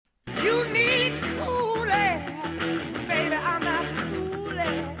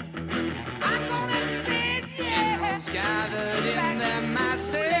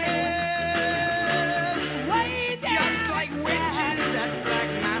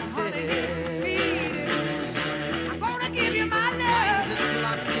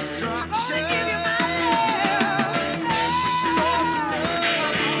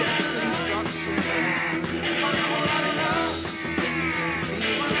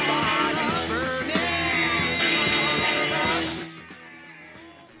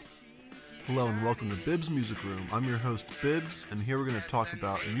welcome to Bibbs Music Room. I'm your host, Bibbs, and here we're going to talk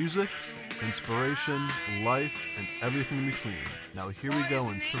about music, inspiration, life, and everything in between. Now here we go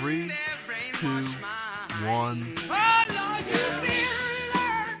in 3, 2, 1.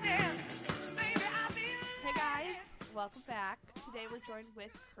 Hey guys, welcome back. Today we're joined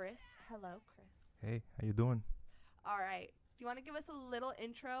with Chris. Hello, Chris. Hey, how you doing? All right. Do you want to give us a little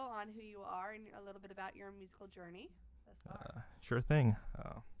intro on who you are and a little bit about your musical journey thus far? Sure thing.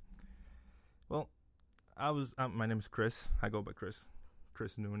 My name is Chris. I go by Chris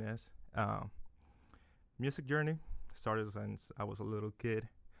Nuñez. Music journey started since I was a little kid.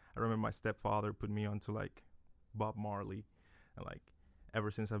 I remember my stepfather put me onto like Bob Marley, and like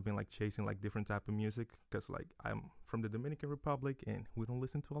ever since I've been like chasing like different type of music, because like I'm from the Dominican Republic and we don't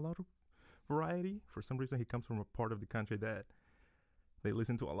listen to a lot of variety. For some reason, he comes from a part of the country that they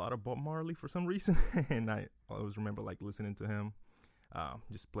listen to a lot of Bob Marley for some reason, and I always remember like listening to him,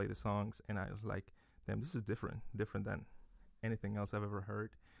 just play the songs, and I was like, damn, this is different than anything else I've ever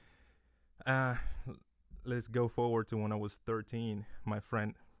heard. Let's go forward to when I was 13. My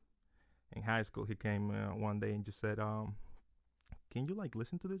friend in high school, he came one day and just said, can you like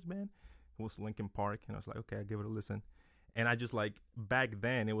listen to this band? It was Linkin Park, and I was like, okay, I'll give it a listen. And I just like, back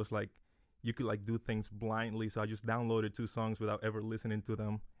then it was like you could like do things blindly, so I just downloaded 2 songs without ever listening to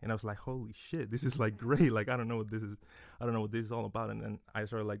them, and I was like, holy shit, this is like great. Like I don't know what this is all about. And then I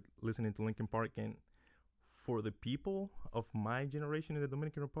started like listening to Linkin Park, and for the people of my generation in the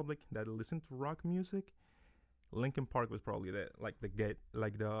Dominican Republic that listen to rock music, Linkin Park was probably the I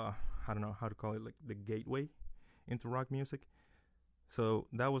don't know how to call it, like the gateway into rock music. So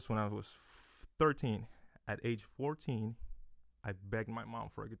that was when I was 13. At age 14, I begged my mom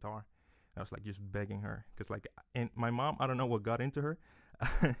for a guitar. I was like just begging her, because like, and my mom, I don't know what got into her.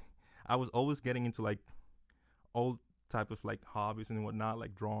 I was always getting into like all type of like hobbies and whatnot,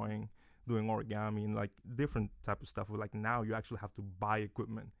 like drawing, doing origami, and like different type of stuff. Where like now you actually have to buy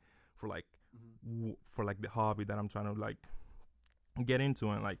equipment for like for like the hobby that I'm trying to like get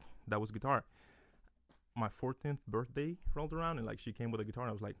into, and like that was guitar. My 14th birthday rolled around, and like she came with a guitar, and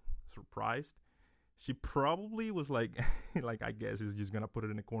I was like surprised. She probably was like, like I guess is just gonna put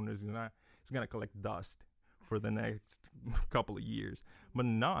it in the corner. It's gonna collect dust for the next couple of years, but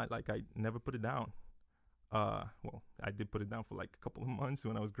not like I never put it down. Well, I did put it down for like a couple of months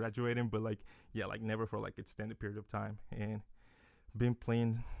when I was graduating, but like yeah, like never for like extended period of time, and been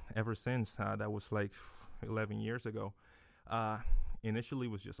playing ever since. That was like 11 years ago. Initially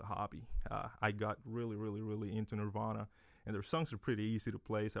was just a hobby. I got really into Nirvana, and their songs are pretty easy to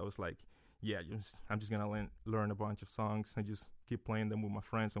play, so I was like, yeah, I'm just going to learn a bunch of songs and just keep playing them with my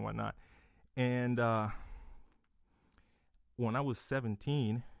friends and whatnot. And when I was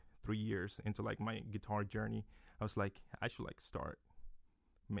 17, 3 years into like my guitar journey, I was like, I should like start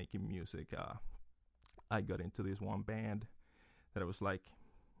making music. I got into this one band that I was like,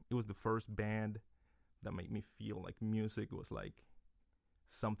 it was the first band that made me feel like music was like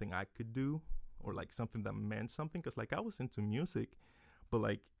something I could do, or like something that meant something. Because like I was into music, but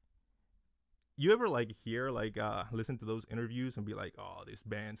like, you ever like hear like listen to those interviews and be like, oh, this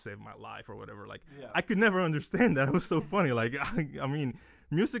band saved my life or whatever? Like yeah. I could never understand that. It was so funny. Like I mean,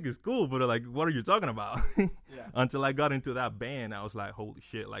 music is cool, but like, what are you talking about? Yeah. Until I got into that band, I was like, holy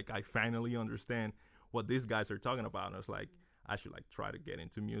shit! Like I finally understand what these guys are talking about. And I was like, I should like try to get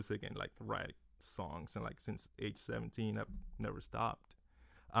into music and like write songs. And like since age 17, I've never stopped.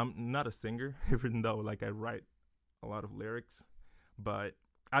 I'm not a singer, even though like I write a lot of lyrics, but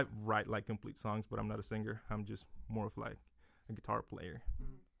I write like complete songs, but I'm not a singer. I'm just more of like a guitar player.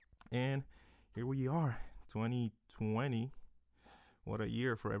 Mm-hmm. And here we are, 2020. What a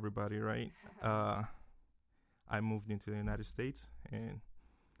year for everybody, right? I moved into the United States, and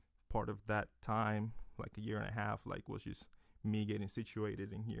part of that time, like a year and a half, like was just me getting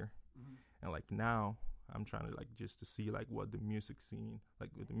situated in here. Mm-hmm. And like now I'm trying to like just to see like what the music scene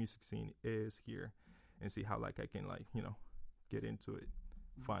is here, and see how like I can like, you know, get into it.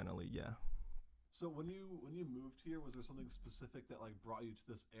 Finally, yeah. So when you moved here, was there something specific that like brought you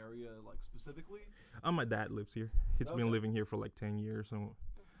to this area, like specifically? My dad lives here. He's been living here for like 10 years.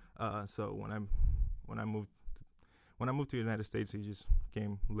 So when I moved to the United States, he just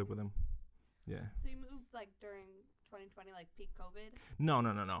came live with him. Yeah. So you moved like during 2020, like peak COVID? No.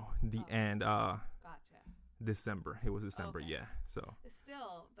 The end. Gotcha. December. It was December. Okay. Yeah. So.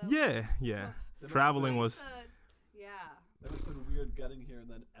 Still. Yeah. Traveling was. Yeah. That must have been weird getting here, and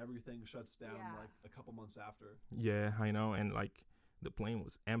then everything shuts down like a couple months after. Yeah, I know, and like the plane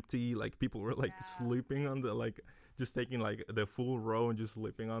was empty. Like people were like sleeping on the like just taking like the full row and just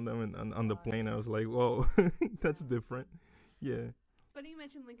sleeping on them and on the plane. I was like, whoa, that's different. Yeah. It's funny you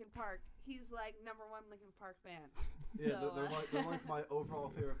mentioned Linkin Park. he's like #1 Linkin Park fan. Yeah, So, they're like my overall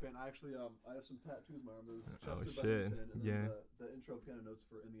favorite band. I actually I have some tattoos on my arm. There's Chester shit. Bennington, and then the intro piano notes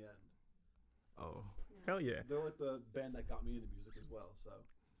for In the End. Oh, hell yeah. They're like the band that got me into music as well. So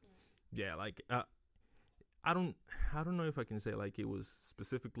Yeah, like I don't know if I can say like it was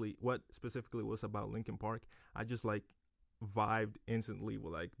specifically was about Linkin Park. I just like vibed instantly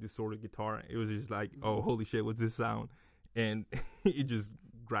with like this sort of guitar. It was just like, oh, holy shit, what's this sound? And it just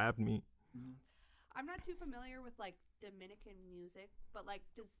grabbed me. Mm-hmm. I'm not too familiar with like Dominican music, but like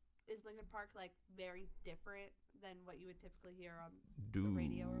is Linkin Park like very different than what you would typically hear on the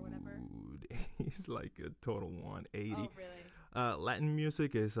radio or whatever? It's like a total 180. Oh, really? Latin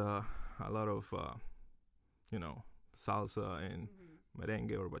music is a lot of salsa and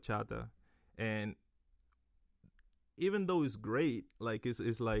merengue or bachata, and even though it's great, like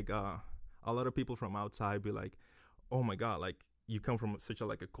it's like a lot of people from outside be like, oh my god, like you come from such a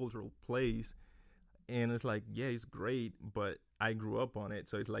like a cultural place, and it's like, yeah, it's great, but I grew up on it,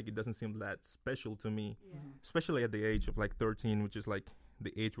 so it's like it doesn't seem that special to me, especially at the age of like 13, which is like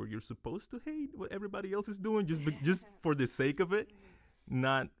the age where you're supposed to hate what everybody else is doing just for the sake of it,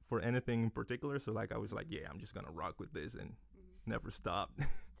 not for anything in particular. So like I was like, yeah, I'm just gonna rock with this and never stop.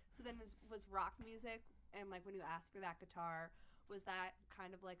 So then was rock music, and like when you asked for that guitar, was that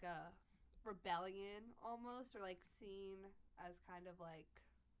kind of like a rebellion almost, or like seen as kind of like,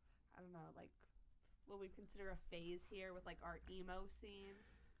 I don't know, like what we'd consider a phase here with like our emo scene?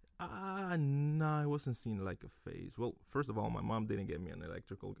 No, it wasn't seen like a phase. Well, first of all, my mom didn't get me an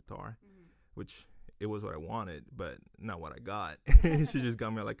electrical guitar, which it was what I wanted, but not what I got. She just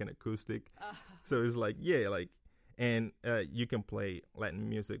got me like an acoustic. So it's like, yeah, like, and you can play Latin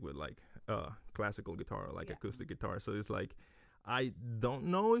music with like classical guitar or like acoustic guitar. So it's like, I don't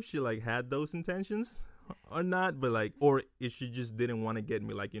know if she like had those intentions or not, but like, or if she just didn't want to get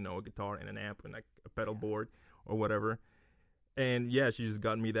me like, a guitar and an amp and like a pedal board or whatever. And yeah, she just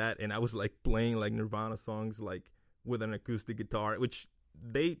got me that, and I was like playing like Nirvana songs like with an acoustic guitar, which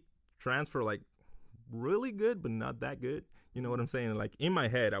they transfer like really good, but not that good. You know what I'm saying? Like in my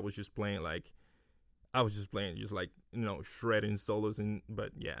head, I was just playing shredding solos,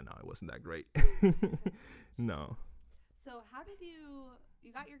 but yeah, no, it wasn't that great. No. So how did you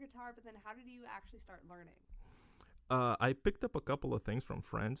got your guitar, but then how did you actually start learning? I picked up a couple of things from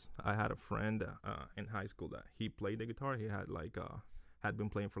friends. I had a friend in high school that he played the guitar. He had had been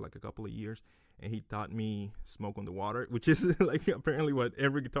playing for like a couple of years, and he taught me Smoke on the Water, which is like apparently what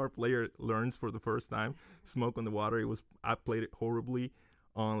every guitar player learns for the first time. Smoke on the Water. I played it horribly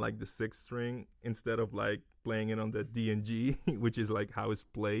on like the 6th string instead of like playing it on the D and G, which is like how it's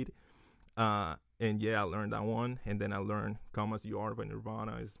played. And yeah, I learned that one, and then I learned "Come As You Are" by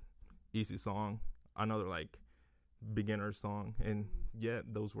Nirvana. Is easy song. Another like beginner song, and yeah,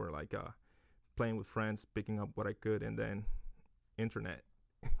 those were like playing with friends, picking up what I could, and then internet.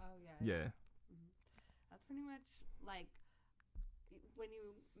 Oh yeah. Yeah. That's pretty much like when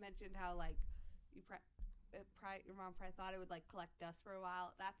you mentioned how like your mom probably thought it would like collect dust for a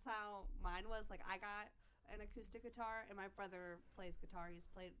while. That's how mine was. Like I got an acoustic guitar, and my brother plays guitar. He's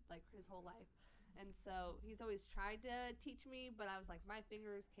played like his whole life, and so he's always tried to teach me, but I was like, my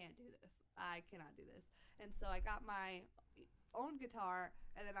fingers can't do this. I cannot do this. And so I got my own guitar,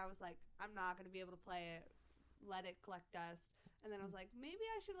 and then I was like, I'm not going to be able to play it, let it collect dust. And then I was like, maybe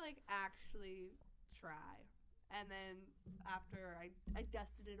I should like actually try. And then after I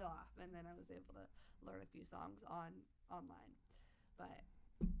dusted it off, and then I was able to learn a few songs online. But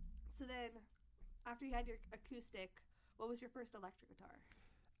so then after you had your acoustic, what was your first electric guitar?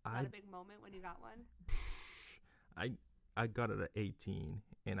 Was that a big moment when you got one? I got it at 18,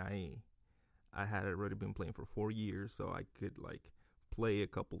 and I had already been playing for 4 years, so I could like play a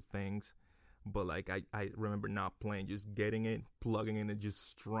couple things, but like I remember not playing, just getting it, plugging in, and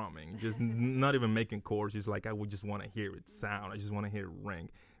just strumming, just not even making chords. Just like I would just want to hear it sound. I just want to hear it ring.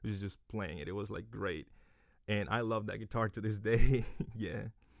 It was just playing it. It was like great, and I love that guitar to this day. Yeah,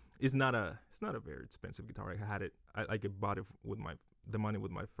 it's not a very expensive guitar. I bought it with the money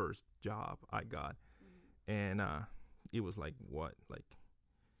with my first job I got, and it was like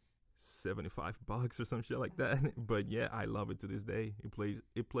 $75 or some shit like that. But yeah, I love it to this day.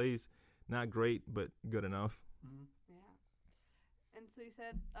 It plays not great, but good enough. Yeah. And so you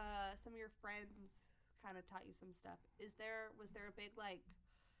said some of your friends kind of taught you some stuff. Was there a big like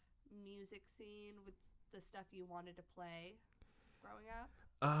music scene with the stuff you wanted to play growing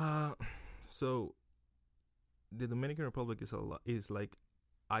up? So the Dominican Republic is like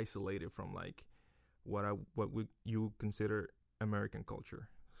isolated from like you consider American culture.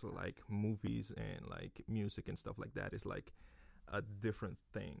 So like movies and like music and stuff like that is like a different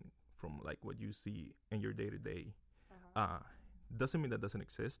thing from like what you see in your day to day. Uh-huh. Doesn't mean that doesn't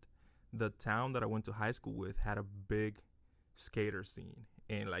exist. The town that I went to high school with had a big skater scene,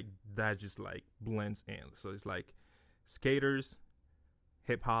 and like that just like blends in. So it's like skaters,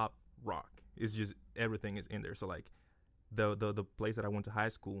 hip hop, rock. It's just everything is in there. So like the place that I went to high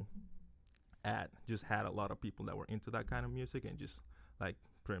school at just had a lot of people that were into that kind of music and just like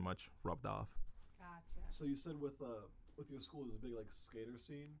pretty much rubbed off. Gotcha. So you said with your school there's a big like skater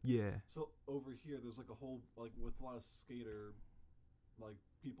scene. Yeah. So over here there's like a whole like with a lot of skater like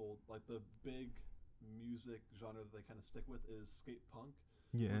people, like the big music genre that they kind of stick with is skate punk.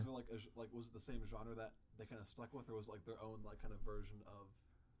 Yeah. Was there was it the same genre that they kind of stuck with, or was it like their own like kind of version of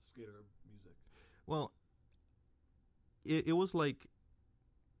skater music? Well, it was like,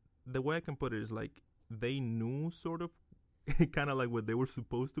 the way I can put it is like they knew sort of kind of like what they were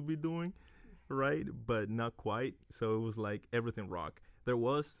supposed to be doing, right? But not quite. So it was like everything rock. There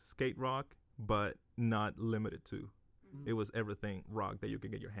was skate rock, but not limited to. Mm-hmm. It was everything rock that you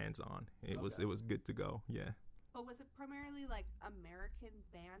could get your hands on. It was good to go. Yeah. But was it primarily like American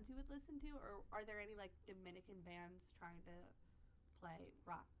bands you would listen to, or are there any like Dominican bands trying to play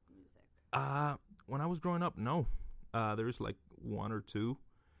rock music? When I was growing up, no. There's like one or two,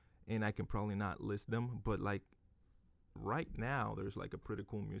 and I can probably not list them. But like right now, there's like a pretty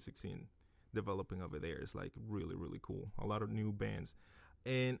cool music scene developing over there. It's like really, really cool. A lot of new bands.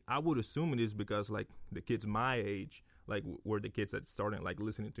 And I would assume it is because like the kids my age, like were the kids that started like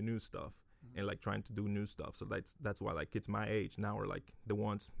listening to new stuff and like trying to do new stuff. So that's why like kids my age now are like the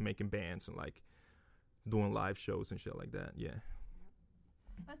ones making bands and like doing live shows and shit like that. Yeah.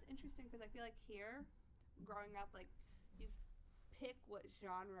 That's interesting because I feel like here, growing up, like you pick what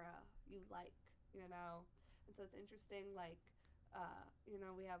genre you like, you know, and so it's interesting. Like, you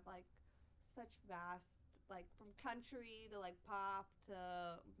know, we have like such vast, like from country to like pop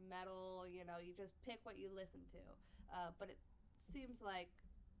to metal. You know, you just pick what you listen to. But it seems like,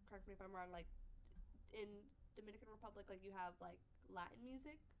 correct me if I'm wrong, like in Dominican Republic, like you have like Latin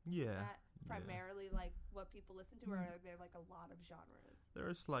music. Yeah. Is that primarily like what people listen to, or are there like a lot of genres?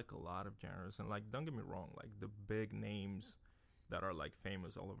 There's like a lot of genres, and like don't get me wrong, like the big names that are like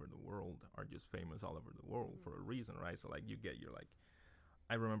famous all over the world are just famous all over the world for a reason, right? So like you get your like,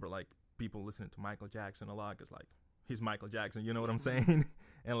 I remember like people listening to Michael Jackson a lot because like he's Michael Jackson, you know what I'm saying?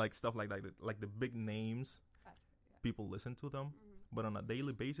 And like stuff like that, like the big names, people listen to them, but on a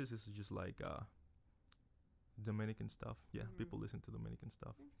daily basis it's just like Dominican stuff. Yeah, people listen to Dominican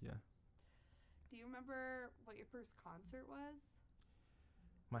stuff. Yeah. Do you remember what your first concert was?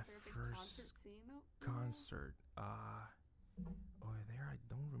 My Was there a big first concert scene concert. Over there, I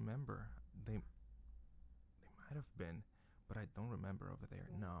don't remember. They might have been, but I don't remember over there.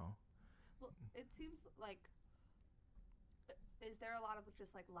 No. Well, it seems like, is there a lot of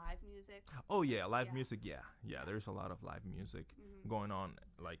just like live music? Oh yeah, live music. Yeah. There's a lot of live music going on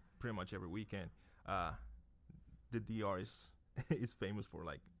like pretty much every weekend. The DR is famous for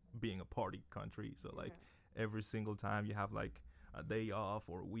like being a party country. So like every single time you have like a day off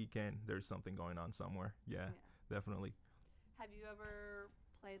or a weekend, there's something going on somewhere. Yeah, definitely. Have you ever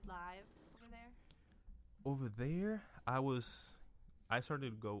played live over there? Over there, I started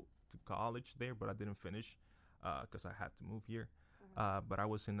to go to college there, but I didn't finish because I had to move here. But I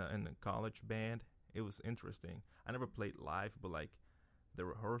was in the college band. It was interesting. I never played live, but like the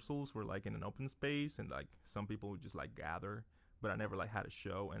rehearsals were like in an open space, and like some people would just like gather. But I never like had a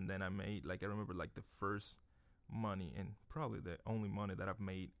show. And then I made like, I remember like the first money and probably the only money that I've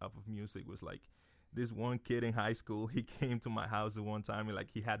made off of music was like this one kid in high school. He came to my house the one time and like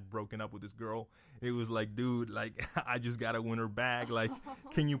he had broken up with this girl. It was like, dude, like I just gotta win her back. Like,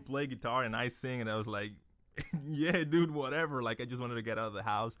 can you play guitar? And I sing, and I was like, yeah, dude, whatever. Like I just wanted to get out of the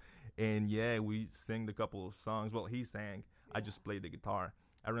house. And yeah, we sang a couple of songs. Well, he sang. I just played the guitar.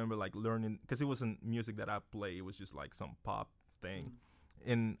 I remember like learning, because it wasn't music that I play. It was just like some pop thing.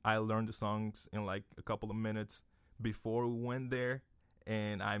 And I learned the songs in like a couple of minutes before we went there.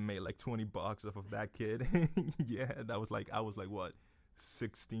 And I made like $20 off of that kid. Yeah, that was like, I was like, what,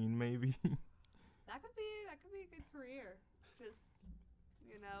 16 maybe? That could be a good career. Just,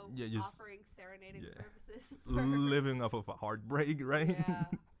 you know, offering serenading services. Living off of a heartbreak, right? Yeah.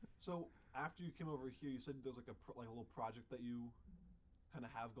 So after you came over here, you said there's like a little project that you kind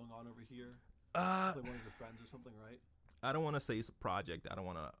of have going on over here. Like one of your friends or something, right? I don't want to say it's a project. I don't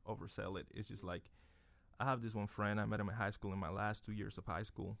want to oversell it. It's just like, I have this one friend. I met him in high school in my last 2 years of high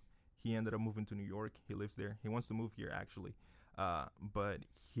school. He ended up moving to New York. He lives there. He wants to move here, actually. But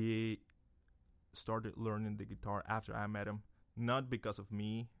he started learning the guitar after I met him. Not because of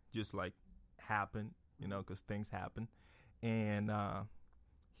me, just like happened, you know, because things happen. And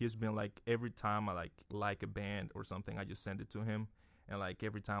he's been like every time I like a band or something, I just send it to him, and like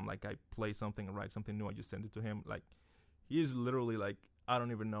every time like I play something or write something new, I just send it to him. Like he is literally like, I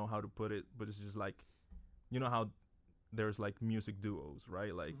don't even know how to put it, but it's just like, you know how there's like music duos,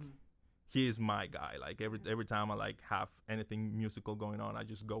 right? Like he is my guy. Like every time I like have anything musical going on, I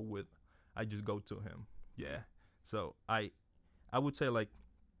just go to him. Yeah. So I would say like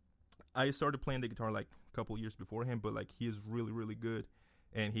I started playing the guitar like a couple years before him, but like he is really, really good,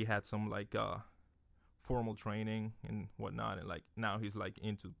 and he had some like formal training and whatnot, and like now he's like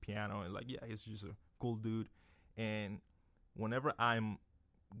into piano, and like yeah, he's just a cool dude. And whenever I'm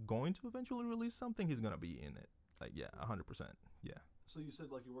going to eventually release something, he's gonna be in it. Like yeah, 100%. Yeah. So you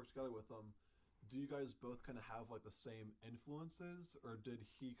said like you worked together with him. Do you guys both kind of have like the same influences, or did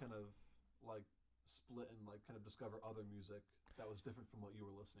he kind of like split and like kind of discover other music that was different from what you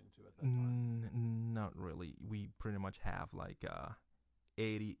were listening to at that time? Not really. We pretty much have like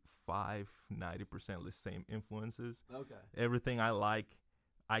 85-90% the same influences. Okay. Everything I like,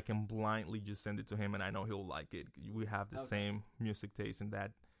 I can blindly just send it to him, and I know he'll like it. We have the same music taste in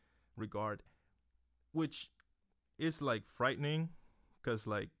that regard, which is like frightening, because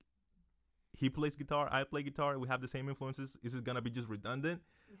like he plays guitar, I play guitar, we have the same influences. This is gonna be just redundant,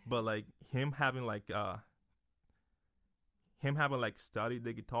 but like him having studied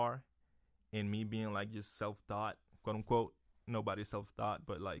the guitar, and me being like just self-taught, quote unquote. Nobody's self-taught,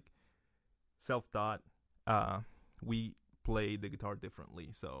 but like self-taught. We play the guitar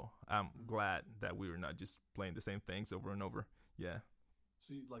differently, so I'm glad that we were not just playing the same things over and over. Yeah.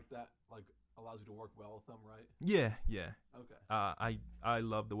 So you, like that like allows you to work well with them, right? Yeah, yeah. Okay. I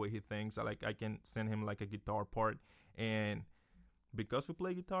love the way he thinks. I can send him like a guitar part, and because we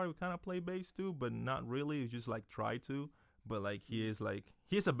play guitar, we kind of play bass too, but not really. We just like try to. But like he's a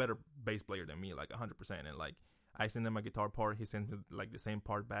better bass player than me, like 100%. And like I send him a guitar part, he sends me like the same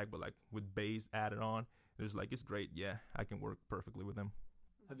part back, but like with bass added on. It's like, it's great. Yeah, I can work perfectly with him.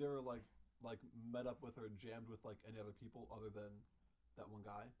 Have you ever like met up with or jammed with like any other people other than that one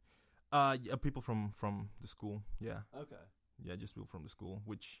guy? Yeah, people from the school. Yeah. Okay. Yeah, just people from the school,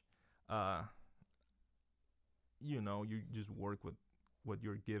 which, you know, you just work with what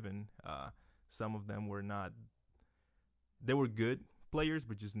you're given. Some of them were not. They were good players,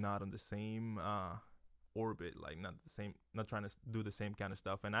 but just not on the same orbit. Like not trying to do the same kind of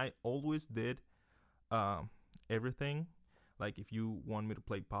stuff. And I always did everything. Like if you want me to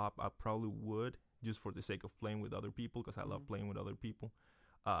play pop, I probably would, just for the sake of playing with other people, because I love playing with other people.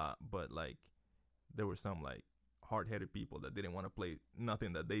 But like there were some like hard-headed people that didn't want to play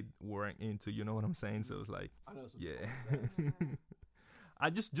nothing that they weren't into. You know what I'm saying? So it's like, I know some yeah. I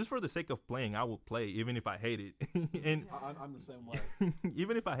just for the sake of playing, I will play even if I hate it. And I'm the same way.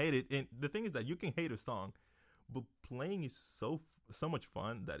 Even if I hate it, and the thing is that you can hate a song, but playing is so much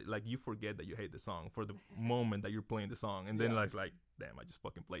fun that like you forget that you hate the song for the moment that you're playing the song, and then like damn, I just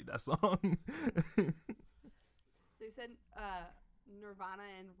fucking played that song. So you said Nirvana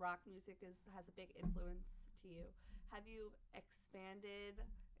and rock music has a big influence to you. Have you expanded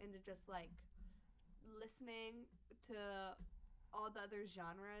into just like listening to all the other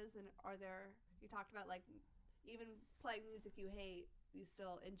genres, and are there, you talked about like even playing music you hate, you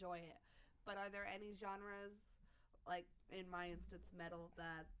still enjoy it, but are there any genres, like in my instance metal,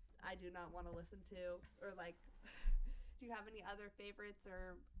 that I do not want to listen to, or like do you have any other favorites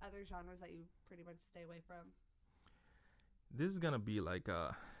or other genres that you pretty much stay away from? This is gonna be like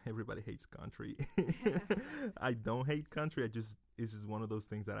everybody hates country. I don't hate country. This is one of those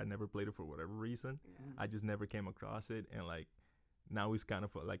things that I never played it for whatever reason. Yeah. I just never came across it, and like now it's kind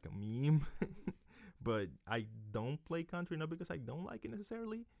of like a meme. But I don't play country, not because I don't like it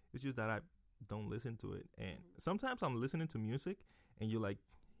necessarily. It's just that I don't listen to it. And sometimes I'm listening to music, and you like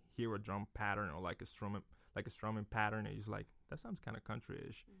hear a drum pattern or like a strumming pattern, and you're just like, that sounds kind of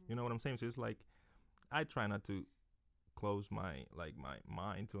country-ish. You know what I'm saying? So it's like I try not to close my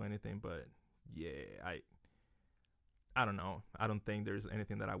mind to anything, but yeah, I don't know. I don't think there's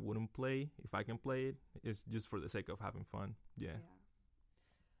anything that I wouldn't play if I can play it. It's just for the sake of having fun. Yeah.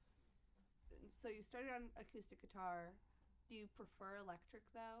 So you started on acoustic guitar. Do you prefer electric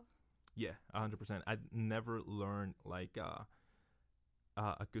though? Yeah, 100%. I never learned like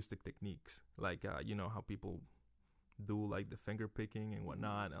acoustic techniques, like you know how people do like the finger picking and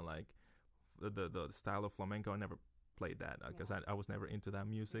whatnot, and like the style of flamenco. I never played that because I was never into that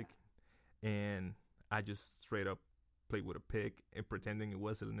music, and I just straight up played with a pick and pretending it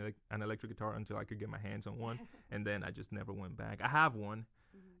was an electric guitar until I could get my hands on one, and then I just never went back. I have one,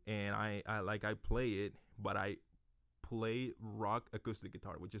 and I play it, but I play rock acoustic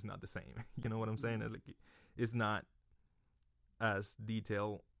guitar, which is not the same. You know what I'm saying? Like, it's not. as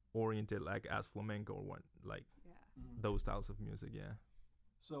detail oriented like as flamenco or what, like those styles of music. Yeah.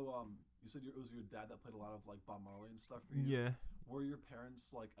 So you said it was your dad that played a lot of like Bob Marley and stuff for you. Yeah. Were your parents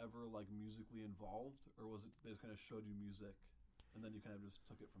like ever like musically involved, or was it they just kind of showed you music, and then you kind of just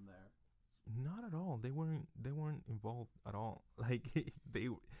took it from there? Not at all. They weren't involved at all. Like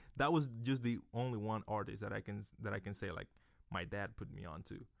that was just the only one artist that I can say like my dad put me on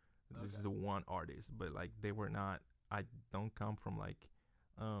to. This is the one artist, but like they were not. I don't come from like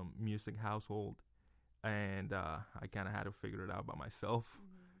music household, and I kind of had to figure it out by myself,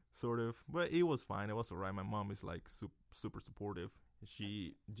 sort of. But it was fine. It was alright. My mom is like super supportive.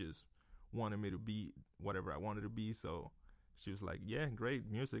 She just wanted me to be whatever I wanted to be, so she was like, "Yeah, great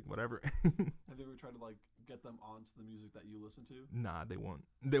music, whatever." Have you ever tried to like get them onto the music that you listen to? Nah, they won't.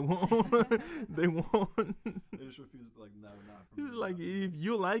 They won't. They won't. They just refuse to like, no, not for me. It's like if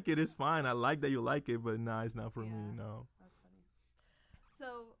you like it, it's fine. I like that you like it, but nah, it's not for me. No. That's funny.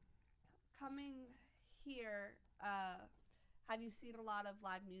 So, coming here, have you seen a lot of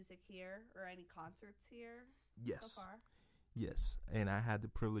live music here or any concerts here so far? Yes, and I had the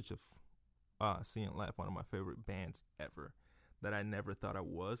privilege of seeing live one of my favorite bands ever that I never thought I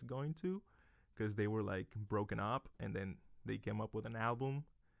was going to, because they were like broken up and then they came up with an album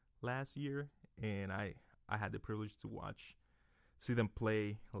last year, and I had the privilege to see them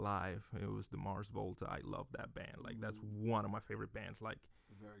play live. It was the Mars Volta. I love that band. Like that's one of my favorite bands. Like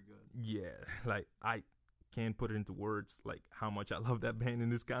very good. Yeah, like I can't put it into words like how much I love that band,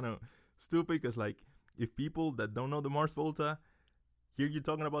 and it's kind of stupid because like if people that don't know the Mars Volta hear you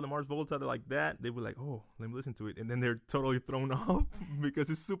talking about the Mars Volta like that, they were like, "Oh, let me listen to it," and then they're totally thrown off because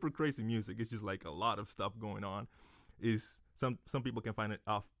it's super crazy music. It's just like a lot of stuff going on. Is some people can find it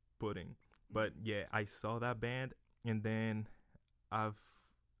off-putting, but yeah, I saw that band, and then I've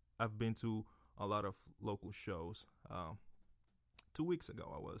been to a lot of local shows. 2 weeks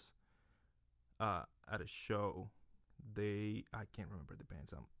ago, I was at a show. I can't remember the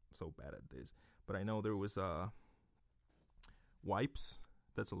bands. I'm so bad at this, but I know there was Wipes.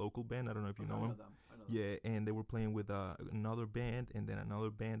 That's a local band. I don't know if you know them. I know them. Yeah, and they were playing with another band, and then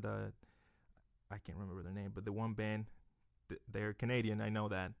another band that I can't remember their name, but the one band, they're Canadian. I know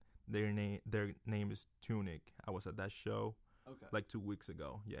that their name is Tunic. I was at that show like 2 weeks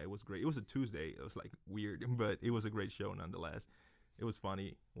ago. Yeah, it was great. It was a Tuesday. It was like weird, but it was a great show nonetheless. It was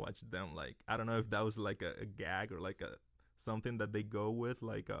funny watching them. Like I don't know if that was like a gag or like something that they go with,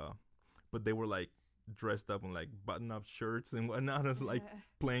 like but they were like dressed up in like button-up shirts and whatnot. It was like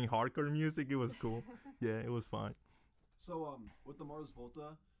playing hardcore music. It was cool. Yeah, it was fun. So with the Mars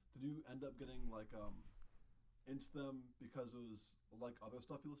Volta, did you end up getting like into them because it was like other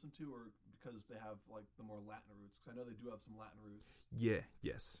stuff you listened to, or because they have like the more Latin roots? Because I know they do have some Latin roots.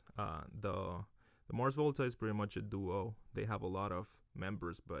 Yes. The Mars Volta is pretty much a duo. They have a lot of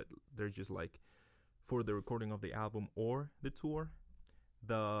members, but they're just like for the recording of the album or the tour.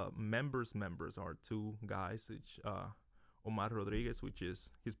 The members are two guys, which Omar Rodriguez, which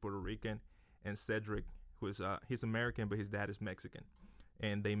is he's Puerto Rican, and Cedric, who is he's American, but his dad is Mexican,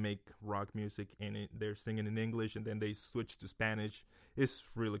 and they make rock music, and they're singing in English, and then they switch to Spanish.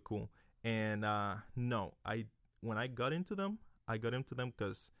 It's really cool. And when I got into them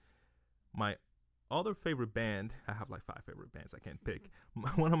because my other favorite band, I have like 5 favorite bands I can't pick.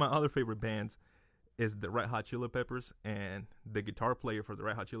 One of my other favorite bands is the Red Hot Chili Peppers, and the guitar player for the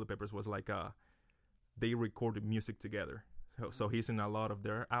Red Hot Chili Peppers was like they recorded music together. So he's in a lot of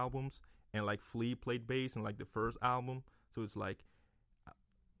their albums, and like Flea played bass in like the first album. So it's like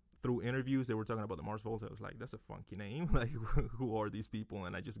through interviews they were talking about the Mars Volta. I was like, that's a funky name. Like who are these people?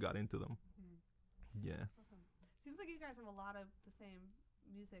 And I just got into them. Yeah. That's awesome. Seems like you guys have a lot of the same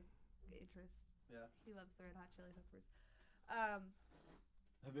music interests. Yeah. He loves the Red Hot Chili Peppers.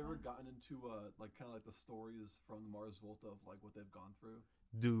 Have you ever gotten into like kind of like the stories from the Mars Volta of like what they've gone through?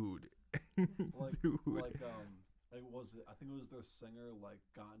 Dude. Like was it? I think it was their singer like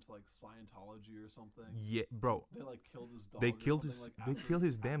got into like Scientology or something. Yeah, bro. They like killed his dog. They killed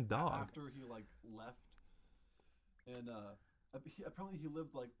his damn dog after he like left. And apparently he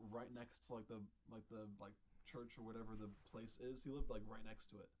lived like right next to like the church or whatever the place is. He lived like right next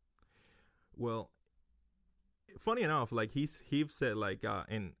to it. Well, funny enough, like he said like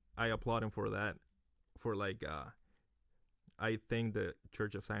and I applaud him for that. For like I think the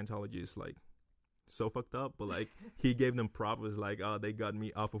Church of Scientology is like so fucked up, but like he gave them props. Like they got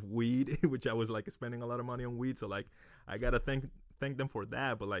me off of weed, which I was like spending a lot of money on weed, so like I gotta thank them for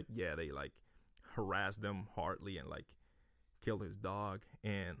that. But like yeah, they like harassed them hardly and like killed his dog.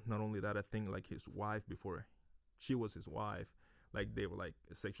 And not only that, I think like his wife, before she was his wife, like they were like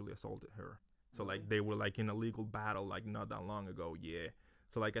sexually assaulted her. So like they were like in a legal battle like not that long ago. Yeah.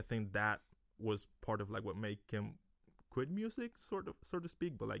 So like I think that was part of like what made him quit music, so to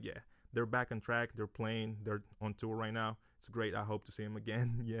speak. But like yeah, they're back on track. They're playing. They're on tour right now. It's great. I hope to see him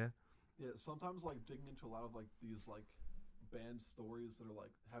again. Yeah. Yeah. Sometimes like digging into a lot of like these like band stories that are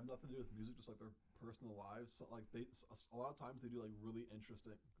like have nothing to do with music, just like their personal lives. So like a lot of times they do like really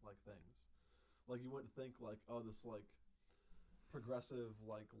interesting like things. Like you wouldn't think like, oh, this like progressive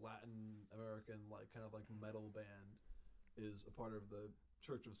like Latin American like kind of like metal band is a part of the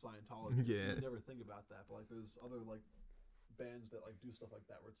Church of Scientology. Yeah. You never think about that, but like there's other like bands that like do stuff like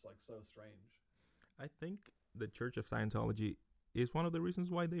that where it's like so strange. I think the Church of Scientology is one of the reasons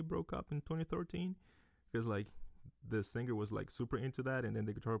why they broke up in 2013, because like the singer was like super into that, and then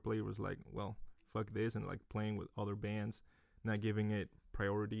the guitar player was like, well, fuck this, and like playing with other bands, not giving it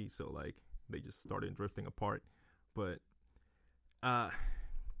priority, so like they just started drifting apart. But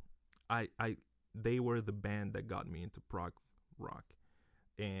they were the band that got me into prog rock,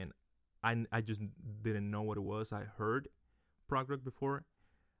 and I just didn't know what it was. I heard prog rock before,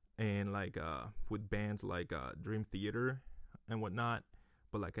 and like with bands like Dream Theater and whatnot,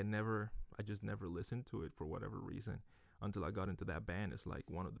 but like I just never listened to it for whatever reason until I got into that band. It's like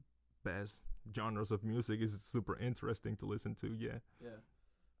one of the best genres of music. It's super interesting to listen to. Yeah.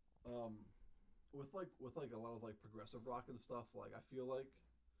 With a lot of like progressive rock and stuff, like I feel like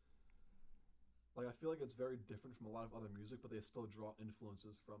it's very different from a lot of other music, but they still draw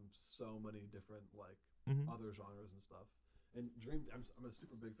influences from so many different like other genres and stuff. And I'm a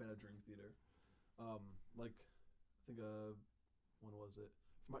super big fan of Dream Theater. Like I think when was it?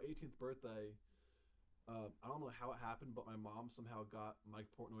 For my 18th birthday, I don't know how it happened, but my mom somehow got Mike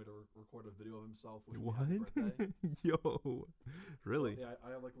Portnoy to record a video of himself with me happy birthday. Yo, really? So, yeah,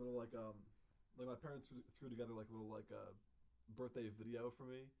 I have like little like my parents threw together like a little like birthday video for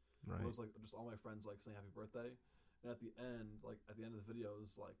me. Right. It was like just all my friends like saying happy birthday, and at the end of the video, it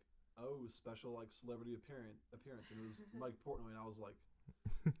was like, oh, special like celebrity appearance, and it was Mike Portnoy, and I was like,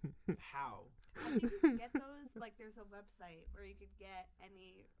 how? I think you can get those. Like, there's a website where you could get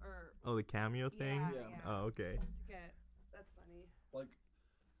any the Cameo thing. Yeah. Oh, okay. That's funny. Like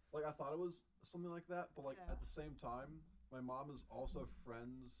I thought it was something like that, but like at the same time, my mom is also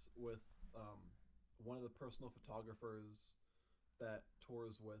friends with one of the personal photographers that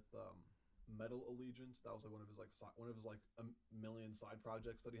tours with Metal Allegiance. That was like one of his a million side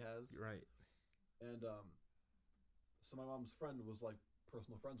projects that he has. Right. And so my mom's friend was like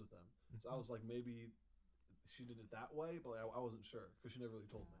personal friends with them. So I was like, maybe she did it that way, but I wasn't sure because she never really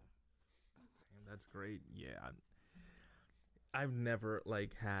told me. Damn, that's great. Yeah, I've never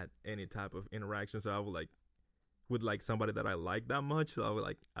like had any type of interaction, so I would like with like somebody that I like that much, so I would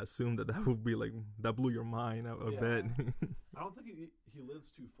like assume that would be like that blew your mind. I bet. I don't think he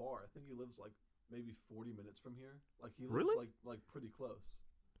lives too far. I think he lives like maybe 40 minutes from here. Like he lives really? like pretty close.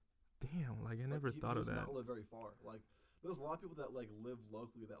 Damn, like I never thought of that. He does not live very far. Like there's a lot of people that like live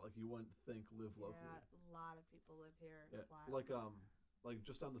locally that like you wouldn't think live locally. Yeah, a lot of people live here. Yeah. It's wild. Like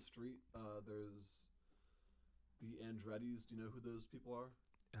just down the street, there's the Andrettis. Do you know who those people are?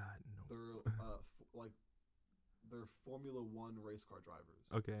 No. They're they're Formula One race car drivers.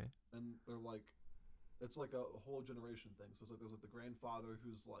 Okay. And they're like, it's like a whole generation thing. So it's like there's like the grandfather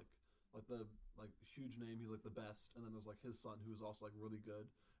who's like the like huge name. He's like the best, and then there's like his son who's also like really good,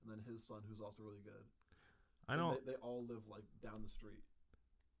 and then his son who's also really good. I know they all live like down the street.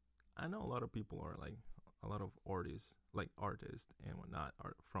 I know a lot of people are like a lot of artists and whatnot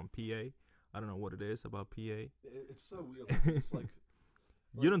are from PA. I don't know what it is about PA. It's so weird. Like, it's like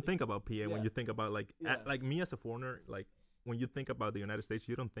you don't think about PA when you think about like like me as a foreigner. Like when you think about the United States,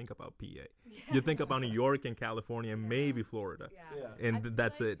 you don't think about PA. You think about New York and California and maybe Florida. And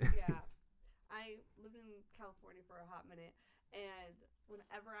that's it. Yeah. I lived in California for a hot minute, and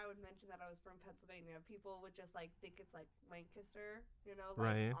whenever I would mention that I was from Pennsylvania, people would just like think it's like Lancaster, you know,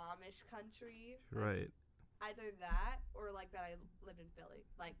 like Amish country. Right. Either that or like that I lived in Philly.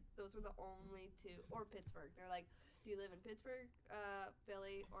 Like those were the only two, or Pittsburgh. They're like, do you live in Pittsburgh,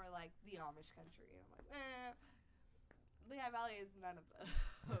 Philly, or like the Amish country? And I'm like, Lehigh Valley is none of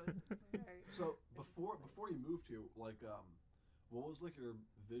those. So before you moved here, like, what was like your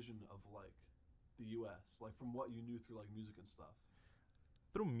vision of like the U.S. like from what you knew through like music and stuff?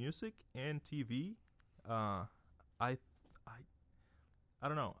 Through music and TV, I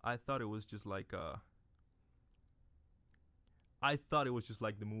don't know. I thought it was just like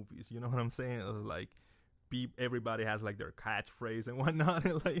the movies. You know what I'm saying? Like, everybody has like their catchphrase and whatnot.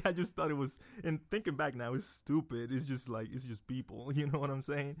 And like, I just thought it was. And thinking back now, it's stupid. It's just people. You know what I'm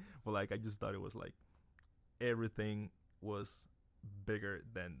saying? But like, I just thought it was like everything was bigger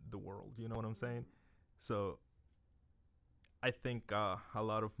than the world. You know what I'm saying? So I think a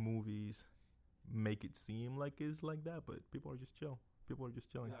lot of movies make it seem like it's like that, but people are just chill. People are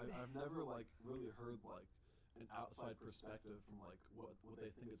just chilling. Yeah, I've never like really heard like an outside perspective from like what they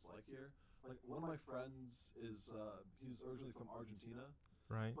think it's like here. Like one of my friends is he's originally from Argentina,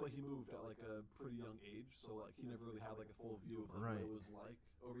 Right. but he moved at like a pretty young age, so like he never really had like a full view of like, Right. what it was like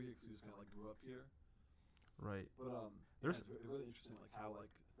over here because he just kind of like grew up here. Right. But There's yeah, it's really interesting like how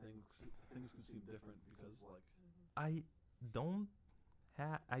like things can seem different because like I don't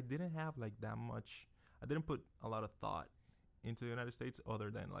I didn't have like that much. I didn't put a lot of thought into the United States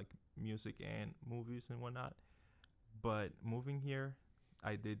other than like music and movies and whatnot. But moving here,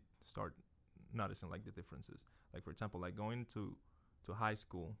 I did start noticing like the differences. Like for example, like going to high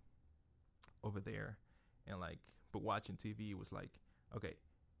school over there, and like but watching TV was like, okay,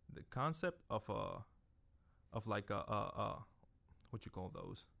 the concept of like a what you call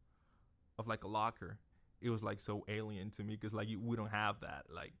those, of like a locker, it was like so alien to me because like we don't have that.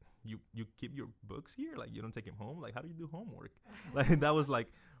 Like you keep your books here, like you don't take them home. Like how do you do homework? Like that was like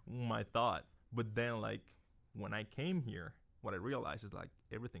my thought. But then like when I came here, what I realized is like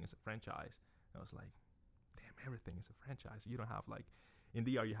everything is a franchise. I was like, damn, everything is a franchise. You don't have like in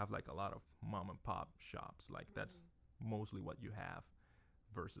DR you have like a lot of mom and pop shops. Like that's mostly what you have,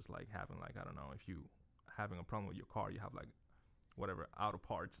 versus like having like I don't know, if you having a problem with your car, you have like whatever auto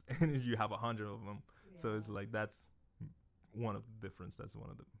parts and you have 100 of them. So it's like that's one of the difference. That's one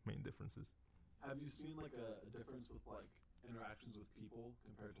of the main differences. have you seen like a difference with like interactions with people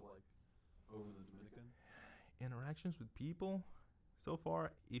compared to like over in the Dominican? Interactions with people so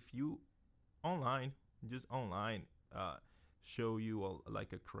far, if you just online show you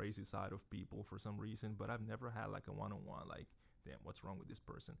like a crazy side of people for some reason, but I've never had like a one-on-one like, damn, what's wrong with this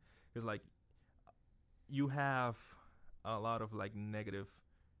person? Because like you have a lot of like negative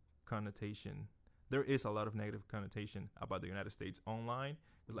connotation. There is a lot of negative connotation about the United States online.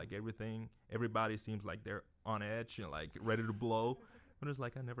 It's like everybody seems like they're on edge and like ready to blow. But it's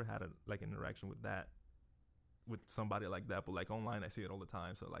like I never had like an interaction with somebody like that. But like online, I see it all the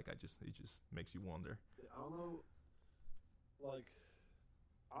time. So like it just makes you wonder. I don't know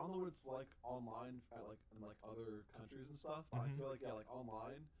what it's like online at like in like other countries and stuff. I feel like like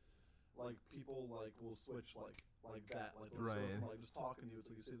online, like people like will switch like that, like they'll Right. from, like just talking to you. It's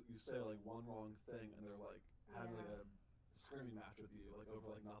like you say like one wrong thing and they're like having like a screaming match with you like over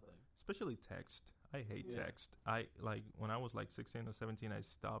like nothing. Especially text. I hate text. I like when I was like 16 or 17, I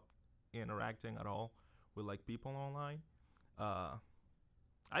stopped interacting at all with like people online.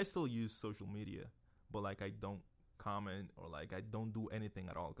 I still use social media, but like I don't comment or like I don't do anything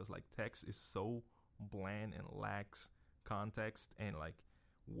at all because like text is so bland and lacks context, and like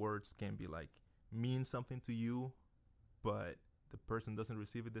words can be like mean something to you, but the person doesn't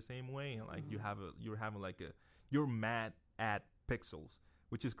receive it the same way, and like you're mad at pixels,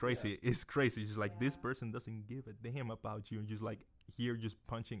 which is crazy. Yeah. It's crazy. It's just like this person doesn't give a damn about you, and just like here just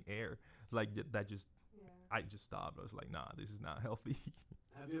punching air like that. Just I just stopped. I was like, nah, this is not healthy.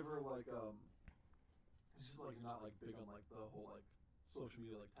 Have you ever like it's just like you're not like big on like the whole like social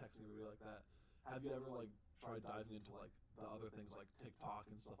media like texting everybody like that. Have you ever like tried diving into like the other things like TikTok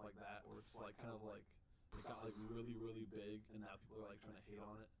and stuff like that, where it's like kind of like it got like really really big and now people are like trying to hate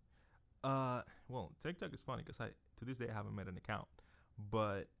on it? Well, TikTok is funny because to this day I haven't made an account,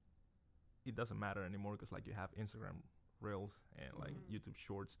 but it doesn't matter anymore because like you have Instagram Reels and like YouTube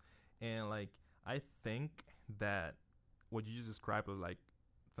Shorts, and like I think that what you just described was like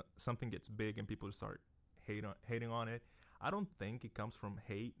something gets big and people start hating on it. I don't think it comes from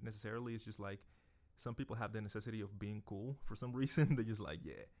hate necessarily. It's just like some people have the necessity of being cool for some reason. They're just like,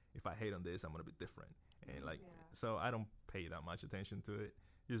 yeah, if I hate on this, I'm gonna be different, and like so I don't pay that much attention to it.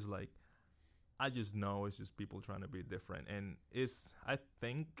 It's like I just know it's just people trying to be different, and I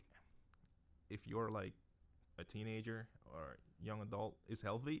think if you're like a teenager or young adult, it's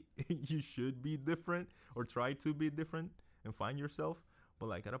healthy. You should be different or try to be different and find yourself. But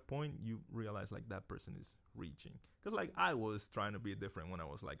like at a point you realize like that person is reaching, because like I was trying to be different when I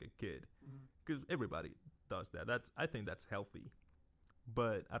was like a kid, because everybody does that. I think that's healthy.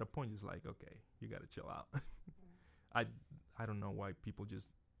 But at a point it's like, okay, you gotta chill out. I don't know why people just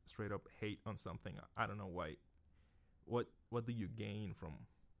straight up hate on something. I don't know why. What do you gain from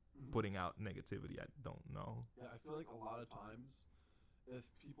putting out negativity? I don't know. Yeah, I feel like a lot of times if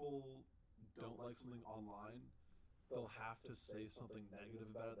people don't like something online, they'll have to say something negative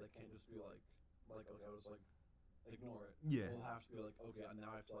about it. They can't just be like okay, I'll just like ignore it. Yeah. They'll have to be like, okay,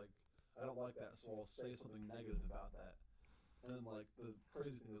 now I have to like, I don't like that, so I'll say something negative about that. And then like the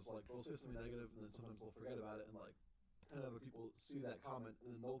crazy thing is like they'll say something negative and then sometimes they'll forget about it and like 10 other people see that comment,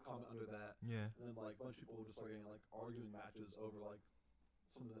 and then they'll comment under that. Yeah. And then like a bunch of people will just start getting like arguing matches over like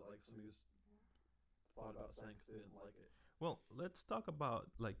something that like somebody just thought about saying because they didn't like it. Well, let's talk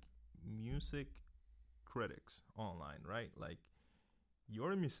about like music critics online, right? Like,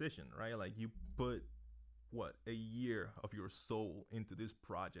 you're a musician, right? Like, you put what, a year of your soul into this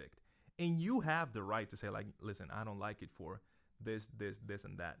project, and you have the right to say like, listen, I don't like it for this,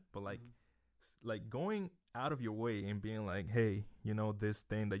 and that. But like, like going out of your way and being like, hey, you know, this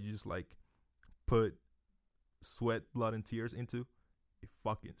thing that you just like put sweat, blood, and tears into, it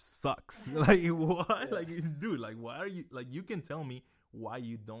fucking sucks. Like, what? Yeah. Like, dude, like, why are you, like, you can tell me why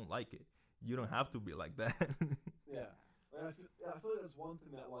you don't like it. You don't have to be like that. Yeah. Like, I feel like that's one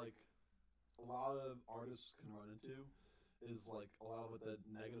thing that, like, a lot of artists can run into is, like, a lot of, like, the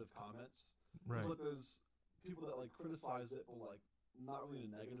negative comments. Right. So, like, there's people that, like, criticize it, but, like, not really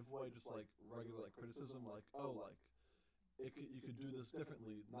in a negative way, just, like, regular, like, criticism, like, oh, like, you could do this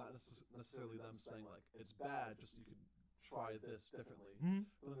differently, not necessarily them saying, like, it's bad, just you could try this differently. Mm-hmm.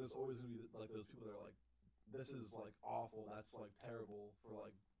 But then there's always going to be, like, those people that are like, this is, like, awful, that's, like, terrible for,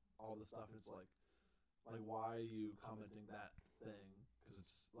 like, all this stuff. And it's, like, why are you commenting that thing? Because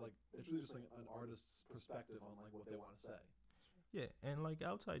it's, like, it's really just, like, an artist's perspective on, like, what they want to say. Yeah, and, like,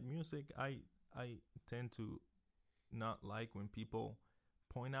 outside music, I tend to not like when people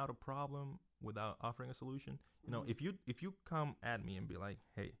point out a problem without offering a solution. You know, if you come at me and be like,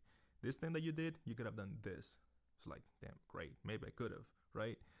 hey, this thing that you did, you could have done this. It's like, damn, great. Maybe I could have,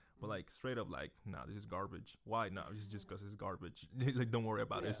 right? But like straight up, like, nah, this is garbage. Why? No, it's just because it's garbage. Like, don't worry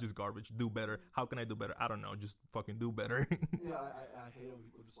about it. It's just garbage. Do better. How can I do better? I don't know. Just fucking do better. Yeah, I hate when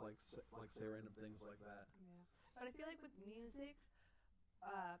people just like say random things like that. Yeah, but I feel like with music,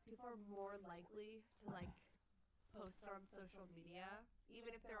 people are more likely to like post it on social media,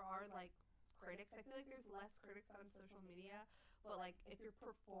 even if there are like critics. I feel like there's less critics on social media, but like if you're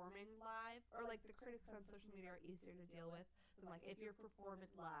performing live, or like the critics on social media are easier to deal with than like if you're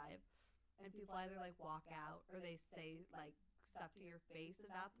performing live and people either like walk out or they say like stuff to your face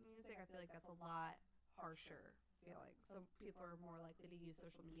about the music. I feel like that's a lot harsher feeling. So people are more likely to use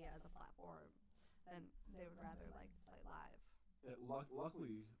social media as a platform than they would rather like play live. Yeah,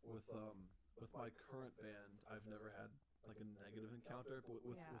 luckily with my current band, I've never had like a negative encounter. But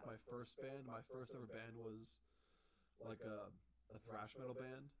with my first band, my first ever band was like a thrash metal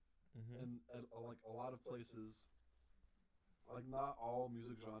band, and like a lot of places, like not all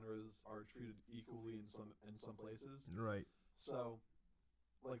music genres are treated equally in some places. Right. So,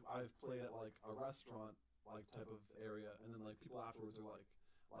 like I've played at like a restaurant like type of area, and then like people afterwards are like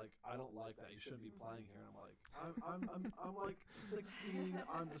I don't like that. You shouldn't be playing here. And I'm like, I'm like 16.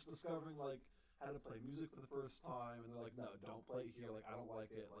 I'm just discovering like how to play music for the first time, and they're like, no, don't play it here. Like I don't like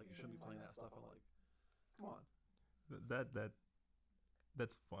it. Like you shouldn't be playing that stuff. I'm like, come on.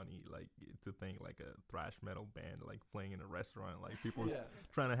 That's funny, like, to think like a thrash metal band like playing in a restaurant, like people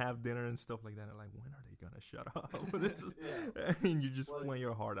trying to have dinner and stuff like that, and like, when are they gonna shut up? And you just like, playing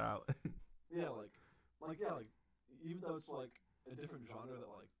your heart out. like even though it's like a different genre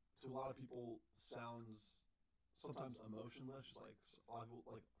that like to a lot of people sounds sometimes emotionless, just like a lot of people,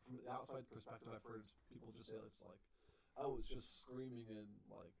 like from the outside perspective, I've heard people just say it's like, oh, it's just screaming and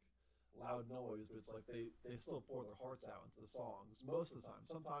like loud noise, but it's like they still pour their hearts out into the songs most of the time.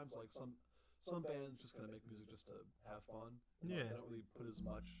 Sometimes like some bands just kind of make music just to have fun. They don't really put as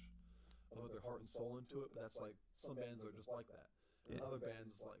much of their heart and soul into it, but that's like some bands are just like that. And other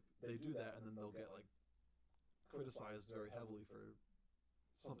bands like they do that and then they'll get like criticized very heavily for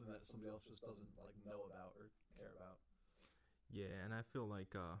something that somebody else just doesn't like know about or care about. Yeah, and I feel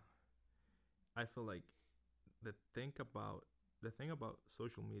like the thing about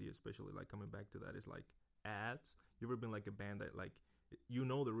social media, especially like coming back to that, is like ads. You ever been like a band that like, you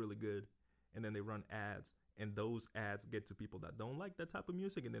know, they're really good, and then they run ads, and those ads get to people that don't like that type of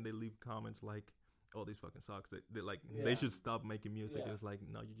music, and then they leave comments like, oh, this fucking sucks. They like they should stop making music. And it's like,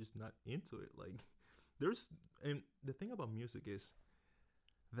 no, you're just not into it. Like and the thing about music is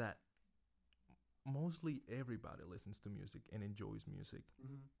that mostly everybody listens to music and enjoys music.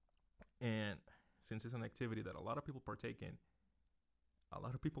 And since it's an activity that a lot of people partake in, a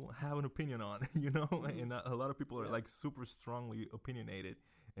lot of people have an opinion on, you know, and a lot of people are like super strongly opinionated,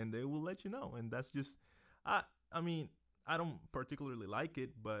 and they will let you know. And that's just, I mean, I don't particularly like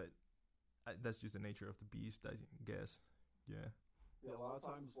it, but that's just the nature of the beast, I guess. Yeah, a lot of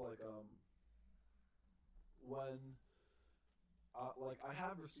times, like, when, like, I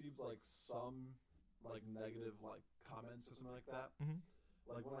have received, like, some, like, negative, like, comments or something like that.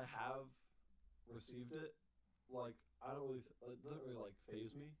 Like, when I have received it, like, I don't really, it doesn't really, like,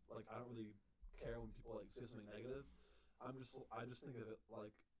 faze me. Like, I don't really care when people, like, say something negative. I just think of it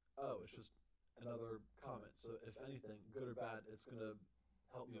like, oh, it's just another comment. So if anything, good or bad, it's gonna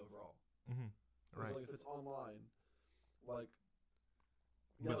help me overall. Mm-hmm. Right. Like if it's online, like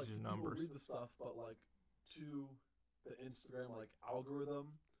Boosts like your people numbers. read the stuff, but like to the Instagram like algorithm,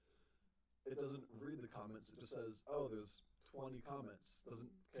 it doesn't read the comments. It just says, oh, there's 20 comments.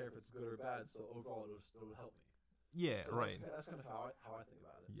 Doesn't care if it's good or bad. So overall, it'll help me. Yeah, So right. That's kind of how I think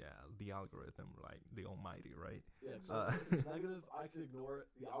about it. Yeah, the algorithm, like the almighty, right? Yeah. So if it's negative, I can ignore it.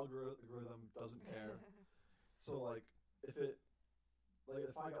 The algorithm doesn't care. So like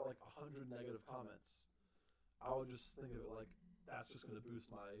if I got like 100 negative comments, I would just think of it like that's just going to boost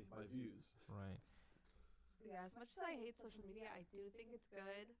my views. Right. Yeah, as much as I hate social media, I do think it's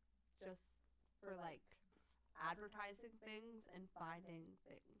good just for like advertising things and finding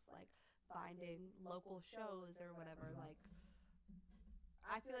things, like finding local shows or whatever. Like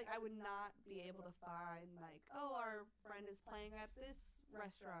I feel like I would not be able to find like, oh, our friend is playing at this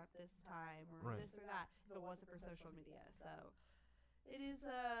restaurant this time or Right. this or that if it wasn't for social media. So it is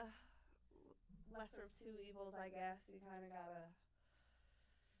lesser of two evils, I guess. You kind of gotta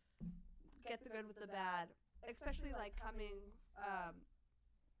get the good with the bad, especially like coming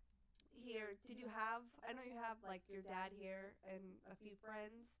here. Did you have? I know you have like your dad here and a few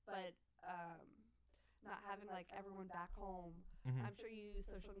friends, but not having like everyone back home. Mm-hmm. I'm sure you use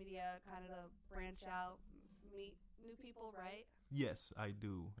social media kind of to branch out, meet new people, right? Yes, I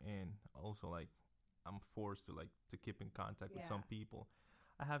do, and also like I'm forced to keep in contact with some Yeah. people.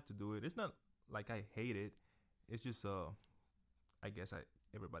 I have to do it. It's not like I hate it. It's just I guess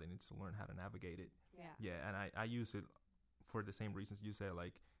everybody needs to learn how to navigate it. Yeah. Yeah, and I use it for the same reasons you said,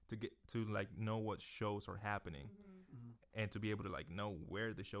 like to get to like know what shows are happening Mm-hmm. and to be able to like know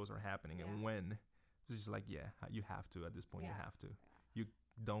where the shows are happening and Yeah. when. It's just like, yeah, you have to at this point. You Yeah. have to. Yeah. You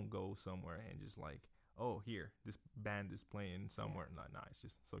don't go somewhere and just like, oh, here this band is playing somewhere. No, it's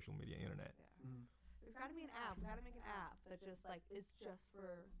just social media, internet. Yeah. Mm-hmm. There's got to be an app. We got to make an app that just like is just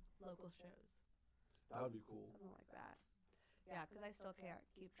for local shows, That would be cool. something like that. Yeah, because I still can't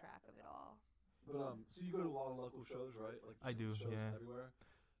keep track of it all. But so you go to a lot of local shows, right? Like I do, shows yeah. everywhere.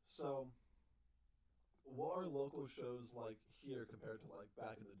 So, what are local shows like here compared to like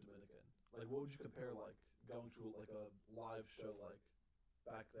back in the Dominican? Like, what would you compare like going to like a live show like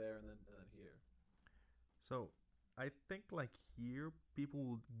back there and then here? So I think like here people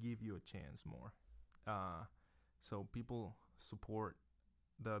will give you a chance more. So people support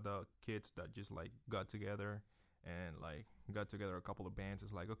the kids that just like got together and like got together a couple of bands.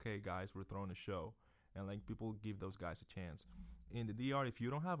 It's like, okay guys, we're throwing a show, and like people give those guys a chance. In the DR, if you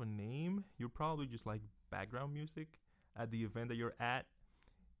don't have a name, you're probably just like background music at the event that you're at,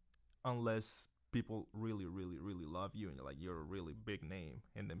 unless people really love you and you're a really big name,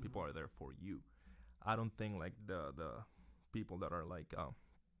 and then people are there for you. I don't think like the people that are like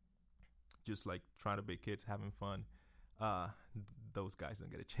just like trying to be kids having fun, those guys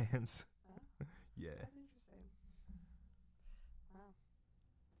don't get a chance. Oh, Yeah. that's interesting. Wow.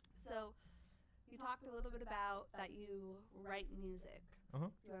 So you talked a little bit about that you write music. Uh-huh.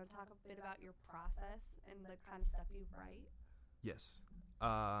 Do you want to talk a bit about your process and the kind of stuff you write? Yes.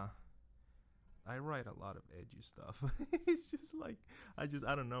 I write a lot of edgy stuff. It's just like I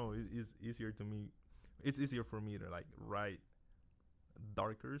don't know. It's easier to me. It's easier for me to like write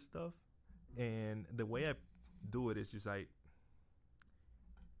darker stuff, and the way I do it is just I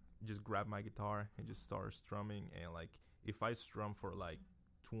just grab my guitar and just start strumming, and like if I strum for like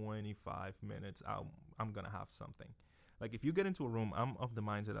 25 minutes, I'm gonna have something. Like if you get into a room, I'm of the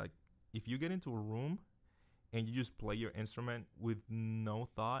mindset like if you get into a room and you just play your instrument with no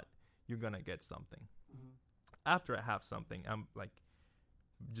thought, you're gonna get something. Mm-hmm. After I have something, I'm like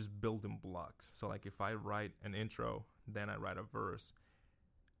just building blocks. So like if I write an intro, then I write a verse.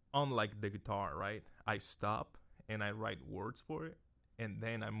 Unlike the guitar, right? I stop and I write words for it, and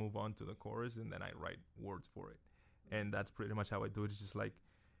then I move on to the chorus, and then I write words for it. And that's pretty much how I do it. It's just like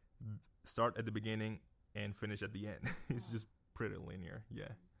start at the beginning and finish at the end. It's just pretty linear. Yeah.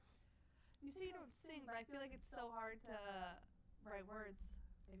 You say you don't sing, but I feel like it's so hard to write words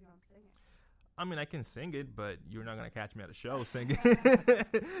if you don't sing it. I mean, I can sing it, but you're not gonna catch me at a show singing.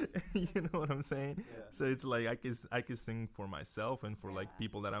 You know what I'm saying? Yeah. So it's like I can sing for myself and for like Yeah.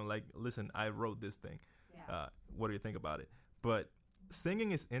 people that I'm like, listen, I wrote this thing. Yeah. What do you think about it? But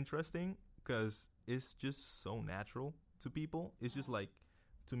singing is interesting because it's just so natural to people. It's just like,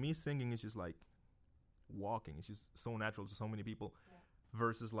 to me, singing is just like walking. It's just so natural to so many people. Yeah.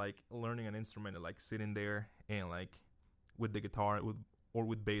 Versus like learning an instrument and like sitting there and like with the guitar or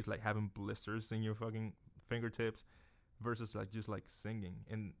with bass, like having blisters in your fucking fingertips, versus like just like singing.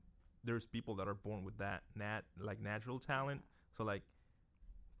 And there's people that are born with that natural talent. So like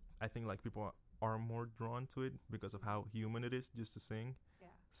I think like people are more drawn to it because of how human it is just to sing. Yeah.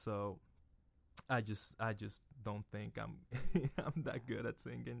 So I just don't think I'm I'm that good at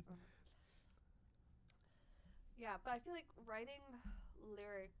singing. Mhm. Yeah, but I feel like writing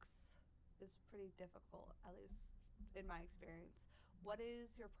lyrics is pretty difficult, at least in my experience. What is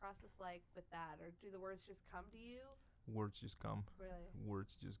your process like with that, or do the words just come to you? Words just come. Really?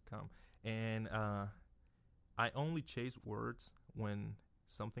 Words just come. And I only chase words when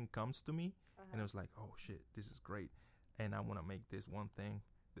something comes to me and it was like, oh shit, this is great. And I want to make this one thing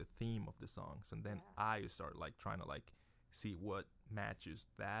the theme of the songs. And then I start like trying to like see what matches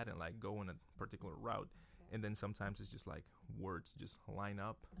that and like go in a particular route. Yeah. And then sometimes it's just like words just line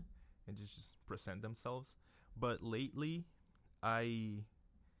up and just present themselves. But lately, I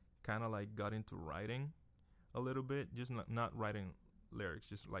kind of like got into writing a little bit, just not writing lyrics,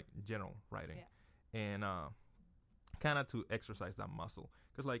 just like general writing. Yeah. And kind of to exercise that muscle.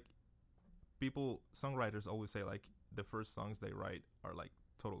 Because like songwriters always say like the first songs they write are like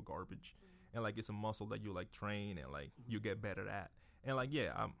total garbage. Mm-hmm. And like it's a muscle that you like train and like you get better at. And like,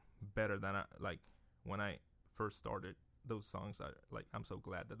 yeah, I'm better than like when I first started those songs. I'm so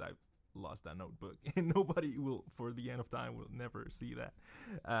glad that I lost that notebook and nobody will for the end of time will never see that.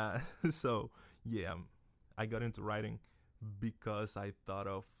 So yeah, I got into writing because I thought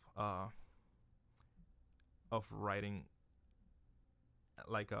of writing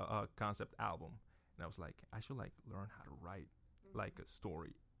like a concept album, and I was like, I should like learn how to write like a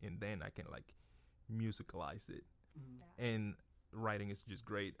story, and then I can like musicalize it. Yeah. And writing is just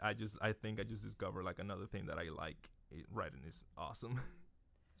great. I think I just discovered like another thing that I like. Writing is awesome.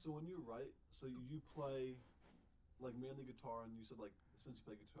 So when you write, so you play like mainly guitar, and you said like since you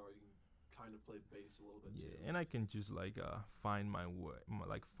play guitar, you can kind of play bass a little bit too. Yeah, and I can just like find my way,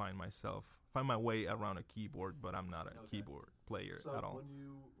 find my way around a keyboard, but I'm not a keyboard player So at all. when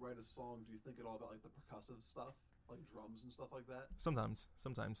you write a song, do you think at all about like the percussive stuff, like drums and stuff like that? Sometimes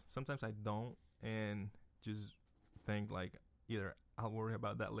I don't, and just think like either I'll worry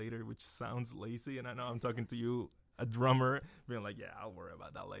about that later, which sounds lazy, and I know I'm talking to you, a drummer, being like, yeah, I'll worry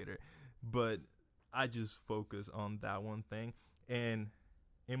about that later, but I just focus on that one thing. And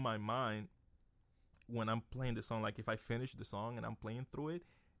in my mind, when I'm playing the song, like if I finish the song and I'm playing through it,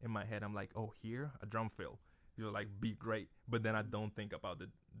 in my head I'm like, oh, here a drum fill, like be great, but then I don't think about the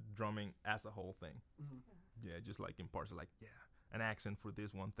drumming as a whole thing. Yeah, just like in parts, like, yeah, an accent for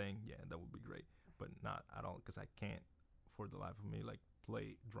this one thing, yeah, that would be great, but not at all, because I can't for the life of me like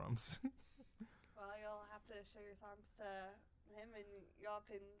play drums. Well, you'll have to show your songs to him, and y'all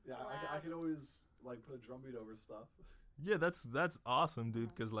can. Yeah, I can always like put a drum beat over stuff. Yeah, that's awesome,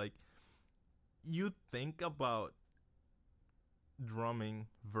 dude, because like you think about drumming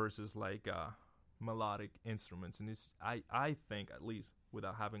versus like melodic instruments, and it's I think, at least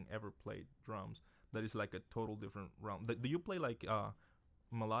without having ever played drums, that is like a total different realm. Do you play like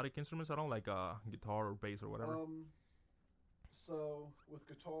melodic instruments at all, like guitar or bass or whatever? So with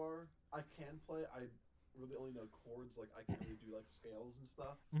guitar, I can play. I really only know chords. Like I can't really do like scales and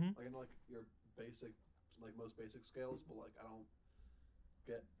stuff. Mm-hmm. Like I know like your basic, like most basic scales, but like I don't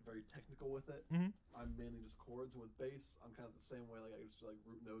get very technical with it. Mm-hmm. I'm mainly just chords. And with bass, I'm kind of the same way. Like I just do like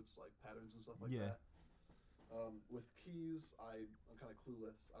root notes, like patterns and stuff like Yeah. that. With keys, I'm kind of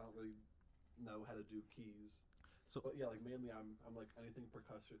clueless. I don't really know how to do keys. So, but yeah, like mainly I'm like anything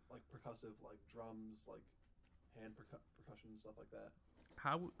percussive, like drums, like hand percussion and stuff like that.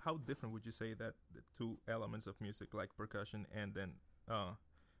 how different would you say that the two elements of music, like percussion and then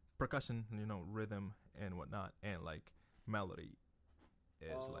percussion, rhythm and whatnot, and like melody,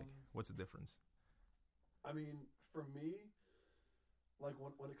 is like, what's the difference? I mean, for me, like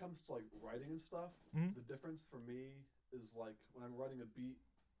when it comes to like writing and stuff, the difference for me is like when I'm writing a beat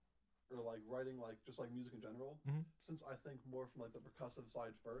or like writing like just like music in general, since I think more from like the percussive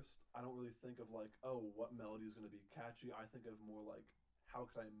side first, I don't really think of like, oh, what melody is going to be catchy. I think of more like, how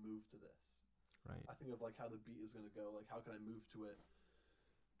can I move to this? Right. I think of like how the beat is going to go, like how can I move to it?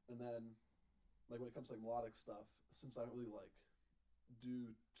 And then like when it comes to like melodic stuff, since I don't really like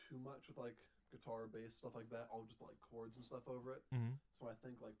do too much with like guitar, bass, stuff like that, I'll just put like chords and stuff over it. So when I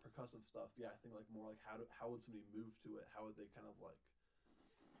think like percussive stuff, yeah, I think like more like how would somebody move to it? How would they kind of like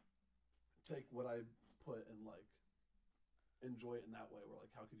take what I put and like enjoy it in that way, where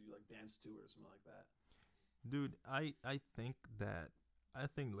like how could you like dance to it or something like that? Dude, I think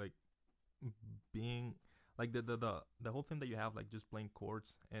like being like the whole thing that you have, like just playing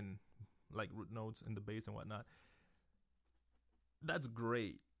chords and like root notes and the bass and whatnot, that's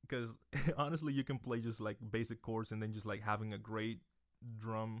great, because honestly you can play just like basic chords and then just like having a great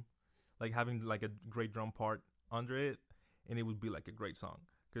drum like having like a great drum part under it, and it would be like a great song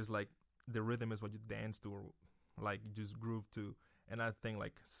because like the rhythm is what you dance to or like you just groove to. And I think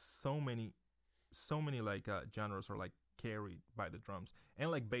like so many like genres are like carried by the drums,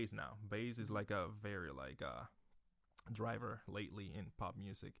 and like bass now. Bass is like a very like driver lately in pop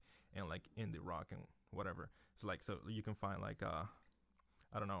music and like indie rock and whatever. It's like, so you can find like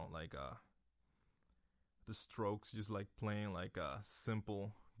I don't know, like the Strokes just like playing like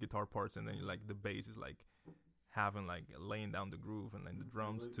simple guitar parts, and then like the bass is like having like laying down the groove, and then the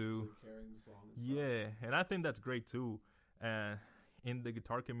drums too. Carrying the song. Yeah, and I think that's great too. And in the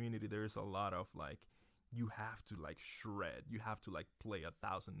guitar community, there's a lot of like, you have to like shred, you have to like play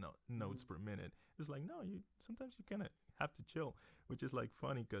 1,000 notes per minute. It's like, no, you sometimes you kind of have to chill, which is like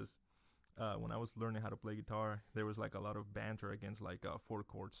funny because when I was learning how to play guitar, there was like a lot of banter against like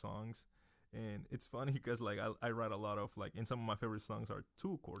 4-chord songs. And it's funny because like I write a lot of like, and some of my favorite songs are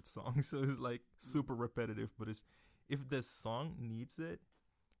 2-chord songs, so it's like super repetitive. But it's, if the song needs it,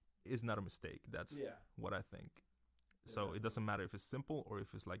 it's not a mistake. That's what I think. So it doesn't matter if it's simple or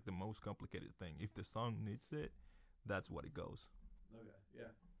if it's like the most complicated thing. If the song needs it, that's what it goes. Okay,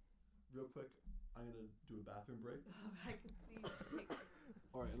 yeah. Real quick, I'm gonna do a bathroom break. Oh, I can see.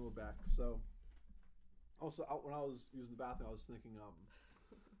 All right, and we're back. So, also when I was using the bathroom, I was thinking,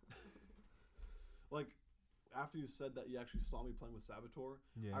 like, after you said that you actually saw me playing with Saboteur,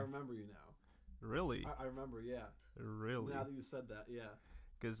 I remember you now. Really? I remember, yeah. Really? Now that you said that, yeah.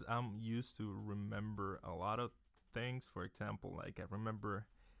 Because I'm used to remember a lot of things. For example, like I remember.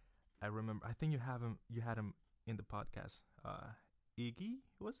 I think you had him in the podcast. Iggy,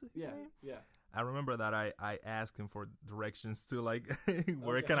 was it his name? Yeah. I remember that I asked him for directions to like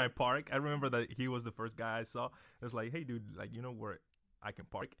where can I park. I remember that he was the first guy I saw. It was like, hey dude, like you know where I can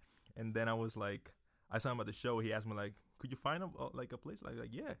park? And then I was like, I saw him at the show. He asked me like, could you find like a place? Like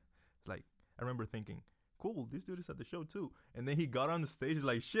yeah. It's like, I remember thinking, cool, this dude is at the show too. And then he got on the stage,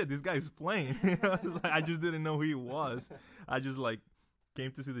 like, shit, this guy's playing. I just didn't know who he was. I just like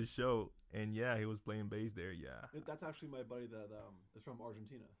came to see the show, and yeah, he was playing bass there. Yeah, that's actually my buddy that is from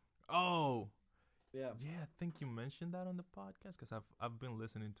Argentina. Oh, yeah. I think you mentioned that on the podcast because I've been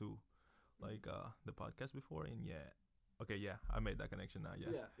listening to like the podcast before, and I made that connection now.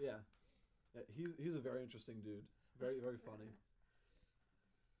 Yeah. He's a very interesting dude, very very funny.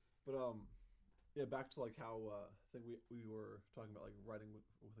 But yeah, back to like how I think we were talking about like writing with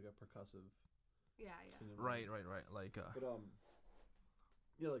like a percussive. Yeah. Right. Like. But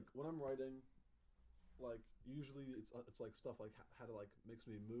yeah, like when I'm writing, like usually it's like stuff like how to like makes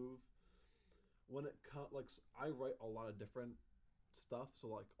me move. When it like I write a lot of different stuff, so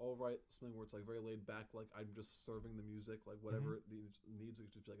like I'll write something where it's like very laid back, like I'm just serving the music, like whatever it needs. It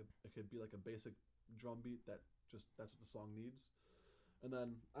could just be like it could be like a basic drum beat that's what the song needs. And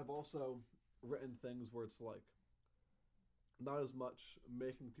then I've also written things where it's like not as much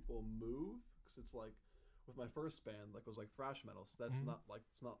making people move, because it's like with my first band, like it was like thrash metal, so that's not like,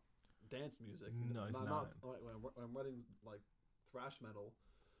 it's not dance music. No, it's not. When I'm writing like thrash metal,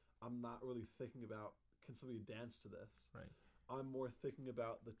 I'm not really thinking about can somebody dance to this. Right. I'm more thinking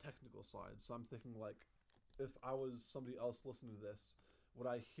about the technical side. So I'm thinking like, if I was somebody else listening to this, would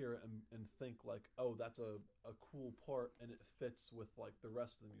I hear it and think like, oh, that's a cool part and it fits with like the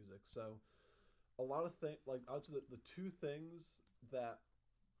rest of the music. So a lot of things, like I would say the two things that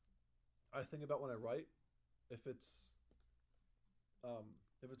I think about when I write, if it's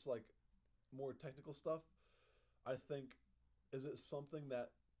like more technical stuff, I think, is it something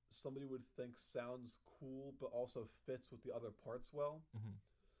that somebody would think sounds cool but also fits with the other parts well?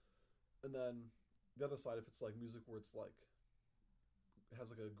 Mm-hmm. And then the other side, if it's like music where it's like it has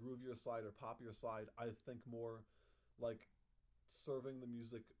like a groovier side or poppier side, I think more like serving the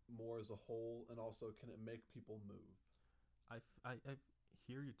music more as a whole, and also can it make people move? I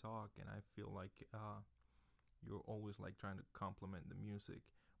hear you talk, and I feel like you're always like trying to complement the music.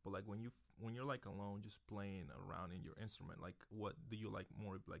 But like when you're like alone, just playing around in your instrument, like what do you like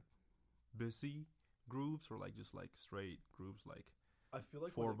more, like busy grooves or like just like straight grooves, like I feel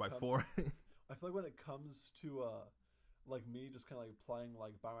like 4x4? I feel like when it comes to like me just kind of like playing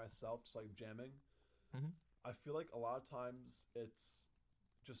like by myself, just like jamming, I feel like a lot of times it's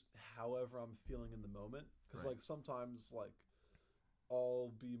just however I'm feeling in the moment, because like sometimes like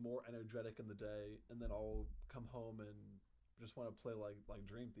I'll be more energetic in the day, and then I'll come home and just want to play like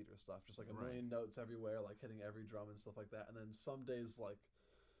Dream Theater stuff, just like a million notes everywhere, like hitting every drum and stuff like that. And then some days like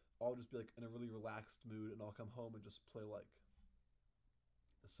I'll just be like in a really relaxed mood, and I'll come home and just play like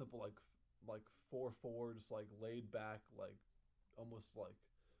a simple like 4/4, just like laid back, like almost like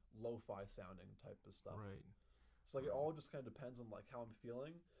lo-fi sounding type of stuff. Right. So like it all just kind of depends on like how I'm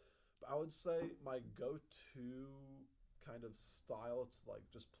feeling. I would say my go-to kind of style to like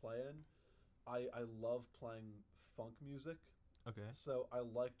just play in. I love playing funk music, Okay. so I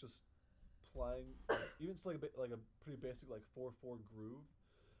like just playing even it's like like a pretty basic like 4/4 groove,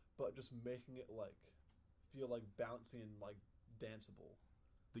 but just making it like feel like bouncy and like danceable.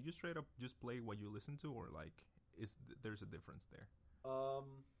 Do you straight up just play what you listen to, or like there's a difference there? Um,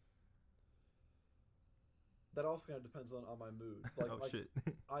 that also kind of depends on my mood. Like, Oh like shit.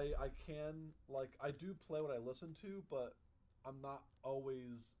 I can like I do play what I listen to, but I'm not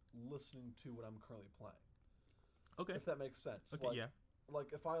always listening to what I'm currently playing. Okay. If that makes sense. Okay. Like, Yeah.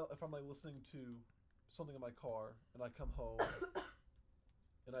 Like if I'm like listening to something in my car and I come home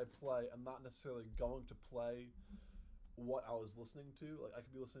and I play, I'm not necessarily going to play what I was listening to. Like I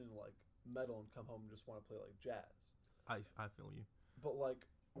could be listening to like metal and come home and just want to play like jazz. I feel you. But like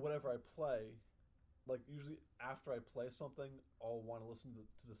whatever I play, like usually after I play something, I'll want to listen to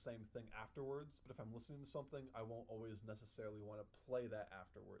the same thing afterwards. But if I'm listening to something, I won't always necessarily want to play that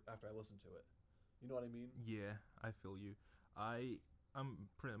afterward after I listen to it. You know what I mean? Yeah, I feel you. I'm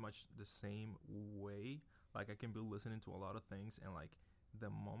pretty much the same way. Like I can be listening to a lot of things, and like the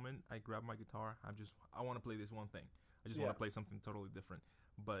moment I grab my guitar, I want to play this one thing. I just want to play something totally different.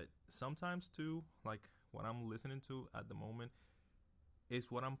 But sometimes too, like what I'm listening to at the moment is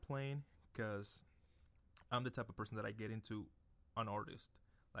what I'm playing, because I'm the type of person that I get into an artist.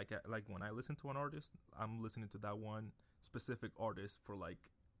 Like when I listen to an artist, I'm listening to that one specific artist for like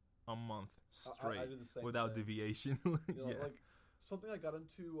a month straight I do the same without thing. deviation. You know, Yeah. like something I got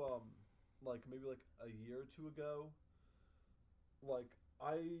into like maybe like a year or two ago. Like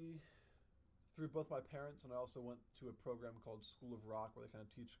I through both my parents and I also went to a program called School of Rock where they kind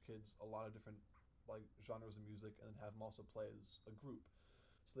of teach kids a lot of different like genres of music and then have them also play as a group.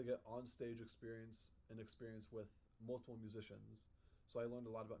 So they get on stage experience and experience with multiple musicians. So I learned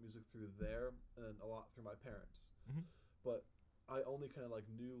a lot about music through there and a lot through my parents. Mhm. But I only kind of like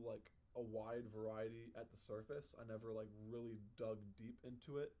knew like a wide variety at the surface. I never like really dug deep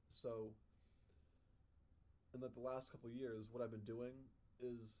into it. So in like the last couple of years, what I've been doing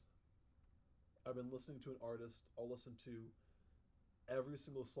is I've been listening to an artist. I'll listen to every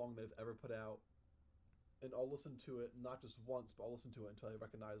single song they've ever put out, and I'll listen to it not just once, but I'll listen to it until I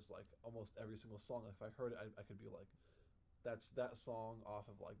recognize like almost every single song. If I heard it, I could be like, that's that song off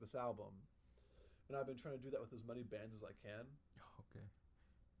of like this album. And I've been trying to do that with as many bands as I can. Okay.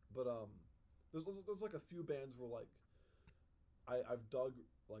 But there's like a few bands where like I've dug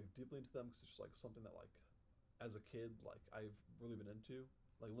like deeply into them because it's just like something that like as a kid like I've really been into.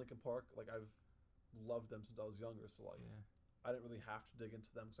 Like Linkin Park, like I've loved them since I was younger. So like Yeah. I didn't really have to dig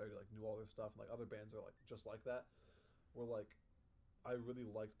into them because I already like knew all their stuff. And like other bands are like just like that, where like I really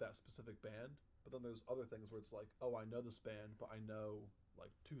liked that specific band. But then there's other things where it's like, oh, I know this band, but I know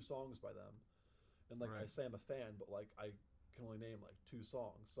like 2 songs by them, and like I Right. say I'm a fan, but like I can only name like 2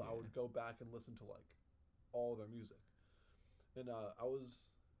 songs. So I Yeah. would go back and listen to like all their music. And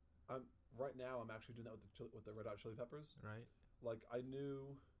I'm right now I'm actually doing that with the Red Hot Chili Peppers. Right. Like I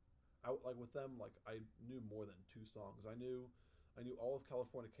like with them, like I knew more than 2 songs. I knew all of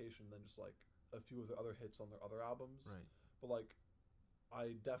Californication, then just like a few of their other hits on their other albums. Right. But like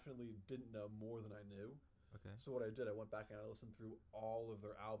I definitely didn't know more than I knew. Okay. So what I did, I went back and I listened through all of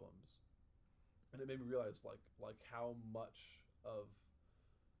their albums, and it made me realize like how much of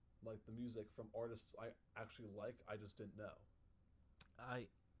like the music from artists I actually like I just didn't know. I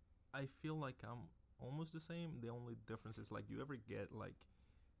feel like I'm almost the same. The only difference is like you ever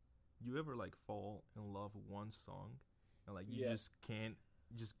like fall in love with one song and like you Yeah. just can't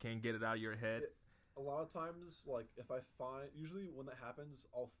get it out of your head. A lot of times, like if I find, usually when that happens,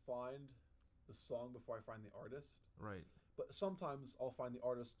 I'll find the song before I find the artist. Right. But sometimes I'll find the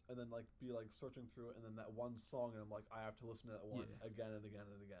artist and then like be like searching through it and then that one song and I'm like I have to listen to that one Yeah. again and again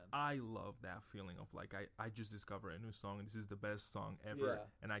and again. I love that feeling of like I just discovered a new song and this is the best song ever Yeah.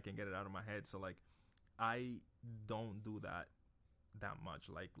 and I can get it out of my head. So like I don't do that much,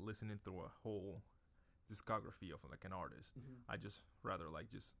 like listening through a whole discography of like an artist. Mhm. I just rather like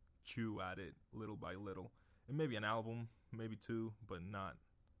just chew at it little by little, and maybe an album, maybe 2, but not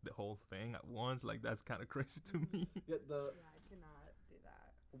the whole thing at once. Like that's kind of crazy to me. Yeah, Yeah, I cannot do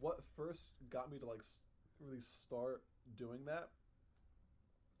that. what first got me to like really start doing that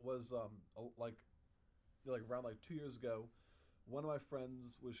was like around like 2 years ago, one of my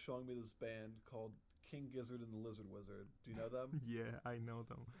friends was showing me this band called King Gizzard and the Lizard Wizard. Do you know them? Yeah, I know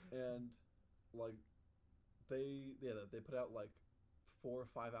them. And like they put out like 4 or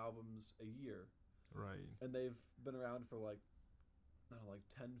 5 albums a year, Right. and they've been around for like I don't know, like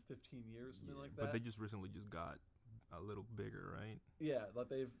 10, 15 years, something like that. But they just recently just got a little bigger, right? Yeah, like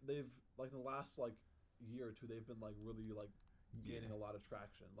they've like in the last like year or two, they've been like really like gaining a lot of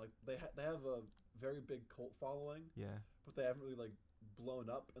traction. Like they have a very big cult following. Yeah. But they haven't really like blown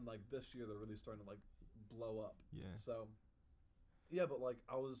up, and like this year they're really starting to like blow up. Yeah. So yeah, but like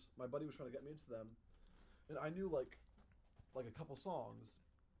my buddy was trying to get me into them, and I knew like a couple songs,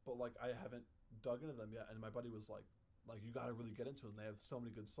 but like I haven't dug into them yet. And my buddy was like you got to really get into it. And they have so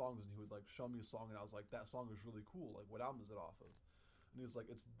many good songs, and he would like show me a song, and I was like, that song is really cool. Like, what album is it off of? And he was like,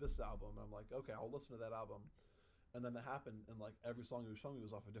 it's this album. And I'm like, okay, I'll listen to that album. And then that happened, and like every song he was showing me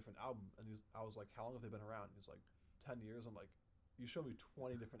was off a different album. And I was like, how long have they been around? And he's like, 10 years. I'm like, you showed me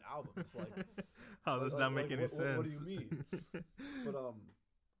 20 different albums. Like, how does that make any sense? What do you mean? But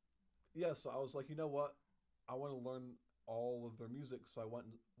yeah. So I was like, you know what? I want to learn all of their music. So I went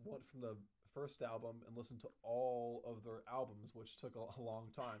from the first album and listened to all of their albums, which took a long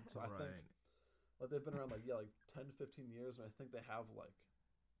time. So I think like they've been around like 10 to 15 years, and I think they have like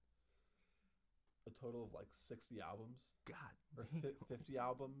a total of like 60 albums. God, or 50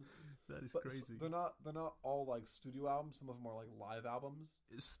 albums. That is crazy. They're not all like studio albums. Some of them are like live albums.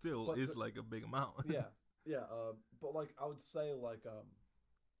 It still is like a big amount. Yeah. But like I would say like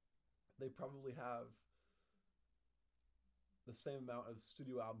they probably have the same amount of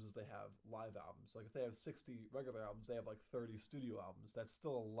studio albums as they have live albums. Like if they have 60 regular albums, they have like 30 studio albums. That's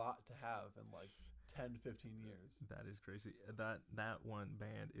still a lot to have in like 10, 15 years. That is crazy. That one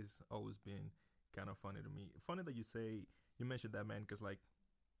band is always been kind of funny to me. Funny that you mentioned that band, because like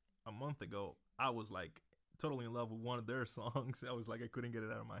a month ago, I was like totally in love with one of their songs. I was like, I couldn't get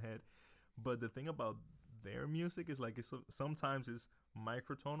it out of my head. But the thing about their music is like sometimes it's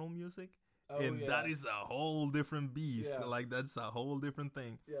microtonal music. Oh, and that is a whole different beast. Yeah. Like that's a whole different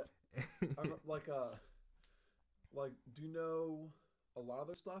thing. Yeah. like do you know a lot of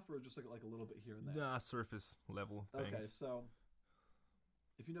their stuff, or just like a little bit here and there? Nah, surface level things. Okay, so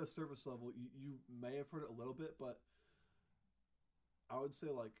if you know surface level, you may have heard it a little bit, but I would say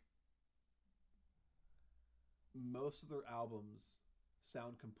like most of their albums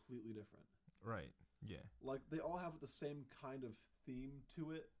sound completely different. Right. Yeah. Like they all have the same kind of theme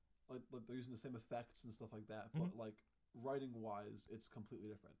to it. Like they're using the same effects and stuff like that, but like writing wise, it's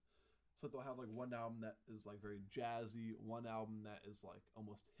completely different. So they'll have like one album that is like very jazzy, one album that is like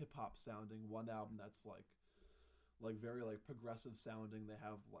almost hip hop sounding, one album that's like very like progressive sounding. They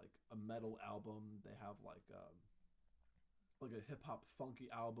have like a metal album. They have like a hip hop funky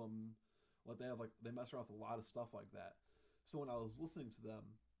album. Like they mess around with a lot of stuff like that. So when I was listening to them,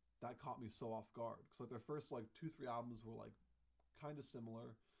 that caught me so off guard, because like their first like 2-3 albums were like kind of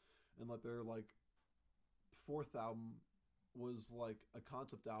similar. And like their like fourth album was like a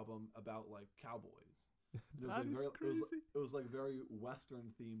concept album about like cowboys. And that is crazy. It was like very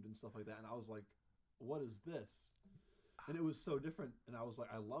Western themed and stuff like that. And I was like, what is this? And it was so different. And I was like,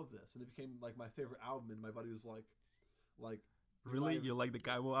 I love this. And it became like my favorite album. And my buddy was like, really? You like the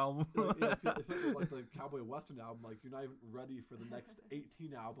cowboy album? Yeah, if you like the cowboy Western album, like you're not even ready for the next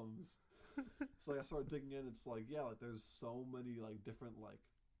 18 albums. So like, I started digging in. It's like, yeah, like there's so many like different like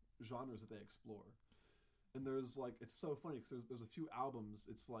genres that they explore. And there's like, it's so funny because there's a few albums,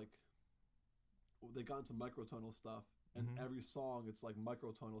 it's like they got into microtonal stuff, and every song it's like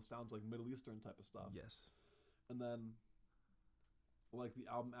microtonal, sounds like Middle Eastern type of stuff. Yes. And then like the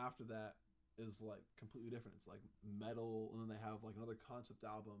album after that is like completely different. It's like metal, and then they have like another concept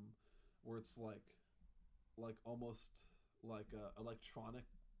album where it's like almost like electronic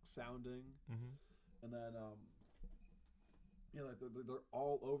sounding. And then like they're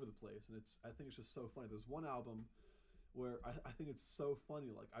all over the place, and I think it's just so funny. There's one album where I think it's so funny.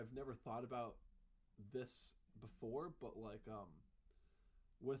 Like I've never thought about this before, but like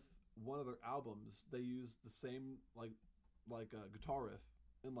with one of their albums, they use the same like guitar riff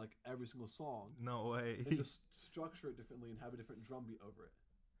in like every single song. No way. And just structure it differently and have a different drum beat over it.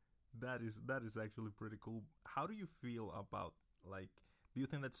 That is actually pretty cool. How do you feel about like? Do you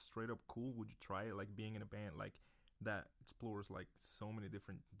think that's straight up cool? Would you try it, like being in a band like that explores like so many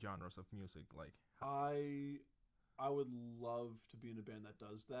different genres of music? Like I would love to be in a band that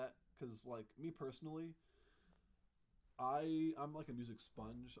does that, because like me personally, I'm like a music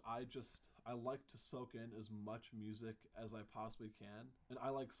sponge. I like to soak in as much music as I possibly can, and I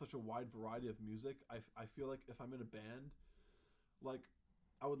like such a wide variety of music. I feel like if I'm in a band, like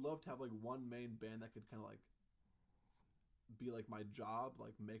I would love to have like one main band that could kind of like be like my job,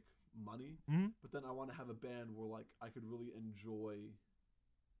 like make money, but then I want to have a band where like I could really enjoy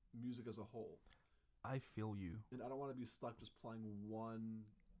music as a whole. I feel you. And I don't want to be stuck just playing one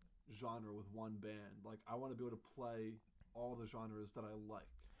genre with one band. Like I want to be able to play all the genres that I like.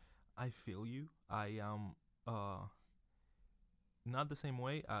 I feel you. I not the same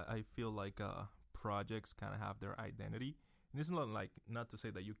way. I feel like projects kind of have their identity, and it's not like, not to say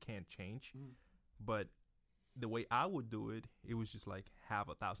that you can't change, but the way I would do it, it was just like have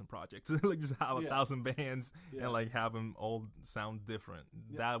 1,000 projects, like just have 1,000 bands, and like have them all sound different.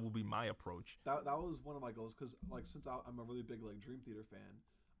 That would be my approach. That was one of my goals, because like since I'm a really big like Dream Theater fan,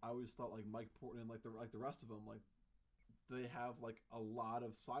 I always thought like Mike Portnoy and like the rest of them, like they have like a lot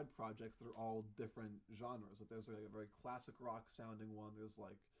of side projects that are all different genres. Like there's like a very classic rock sounding one. There's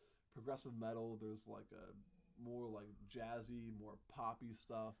like progressive metal. There's like a more like jazzy, more poppy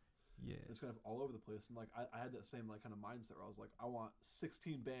stuff. Yeah, it's kind of all over the place. And like I had that same like kind of mindset where I was like, I want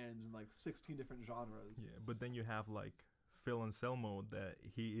 16 bands in like 16 different genres. Yeah, but then you have like Phil Anselmo, that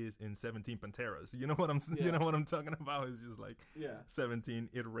he is in 17 Panteras. You know what I'm talking about? It's just like 17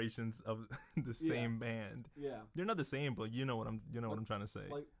 iterations of the same band. Yeah, they're not the same, but you know what I'm trying to say.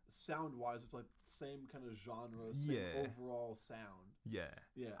 Like sound wise, it's like same kind of genre, same overall sound. Yeah.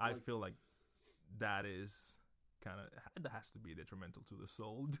 I feel like that is kind of, that has to be detrimental to the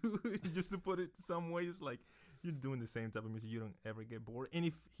soul, dude. Just to put it some way, it's like you're doing the same type of music. You don't ever get bored, and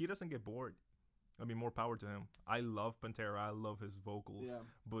if he doesn't get bored, I mean, more power to him. I love Pantera. I love his vocals. Yeah.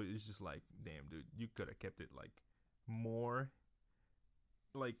 But it's just like, damn, dude, you could have kept it like more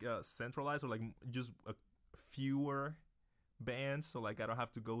like centralized, or like just fewer bands. So like I don't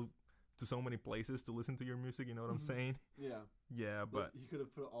have to go to so many places to listen to your music. You know what I'm saying? Yeah. Yeah, but you could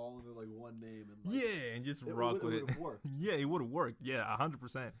have put it all under like one name and like, and just rock with it. It would have worked. Yeah, it would have worked. Yeah,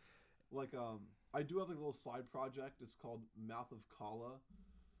 100%. Like I do have like a little side project. It's called Mouth of Kala.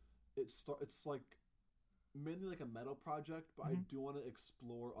 It's like mainly like a metal project, but I do want to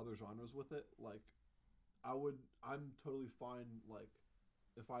explore other genres with it. Like I'm totally fine like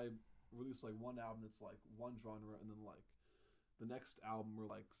if I release like one album that's like one genre, and then like the next album or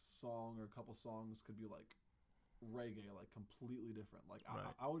like song or a couple songs could be like reggae, like completely different. Like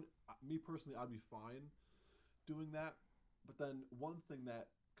I would, me personally, I'd be fine doing that. But then one thing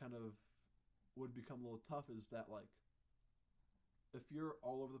that kind of would become a little tough is that like if you're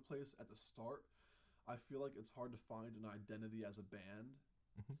all over the place at the start, I feel like it's hard to find an identity as a band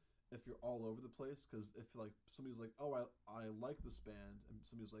if you're all over the place. Because if like somebody's like, oh, I like this band, and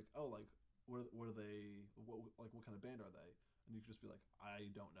somebody's like, oh, like what are they? What kind of band are they? And you could just be like,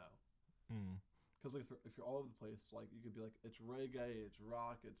 I don't know. Because like if you're all over the place, like you could be like, it's reggae, it's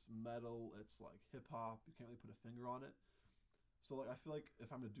rock, it's metal, it's like hip hop. You can't really put a finger on it. So like I feel like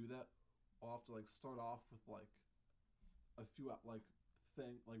if I'm gonna do that, I'll have to like start off with like a few like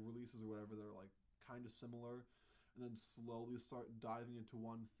releases or whatever that are like kind of similar, and then slowly start diving into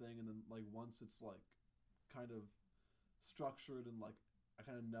one thing, and then like once it's like kind of structured and like I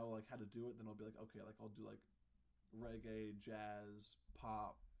kind of know like how to do it, then I'll be like, okay, like I'll do like reggae, jazz,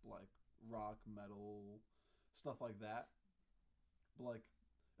 pop, like rock, metal, stuff like that. But like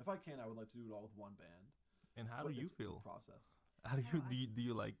if I can, I would like to do it all with one band. And how do you feel? It's a process. How do you do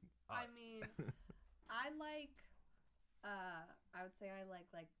you like? I mean, I like. I would say I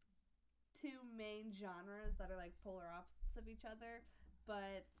like two main genres that are like polar opposites of each other,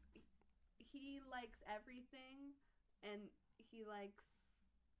 but he likes everything, and he likes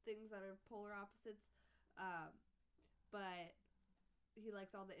things that are polar opposites, but he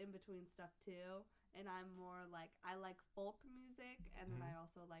likes all the in-between stuff too, and I'm more like, I like folk music, and then I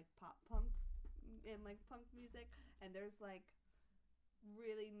also like pop punk and like punk music, and there's like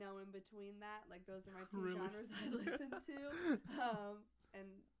really no in between that. Like those are my two genres I listen to. And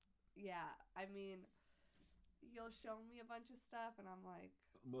yeah, I mean, you'll show me a bunch of stuff and I'm like,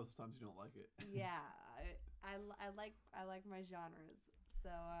 most of the times you don't like it. Yeah, I like my genres. So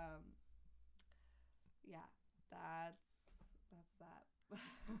yeah, that's that.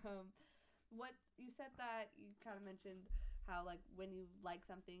 What you said, that you kind of mentioned how like when you like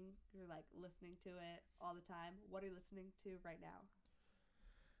something, you're like listening to it all the time. What are you listening to right now?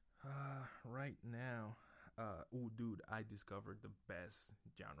 Right now, dude, I discovered the best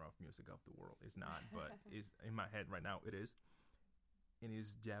genre of music of the world. It's not, but it's in my head right now. It is. It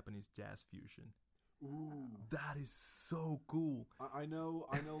is Japanese jazz fusion. Ooh, that is so cool. I know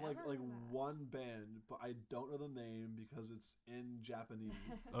like one band, but I don't know the name because it's in Japanese.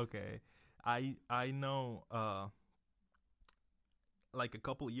 Okay, I know. Like a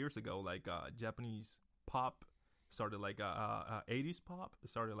couple of years ago, like Japanese pop started, like 80s pop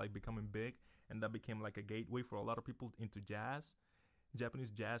started like becoming big, and that became like a gateway for a lot of people into jazz.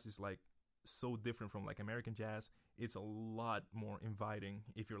 Japanese jazz is like so different from like American jazz. It's a lot more inviting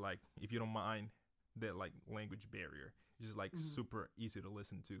if you don't mind the like language barrier. It's just like super easy to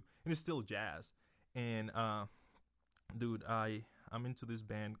listen to, and it's still jazz. And dude, I'm into this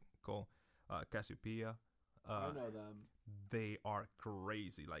band called Cassiopeia. I know them. They are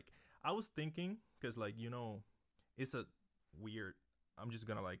crazy. Like, I was thinking, because, like, it's a weird, I'm just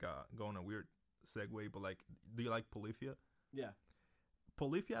gonna, like, go on a weird segue, but, like, do you like Polyphia? Yeah.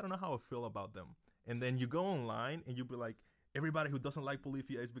 Polyphia, I don't know how I feel about them. And then you go online and you be like, everybody who doesn't like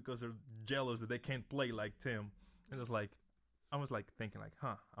Polyphia is because they're jealous that they can't play like Tim. And it's like, I was like thinking like,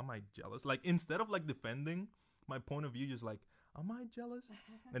 am I jealous? Like, instead of like defending my point of view, just like, am I jealous?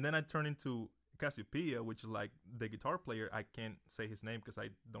 And then I turn into Cassiopeia, which is like the guitar player. I can't say his name because I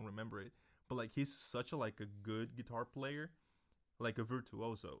don't remember it. But like, he's such a like a good guitar player, like a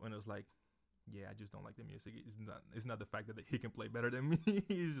virtuoso. And it was like, yeah, I just don't like the music. It's not the fact that he can play better than me.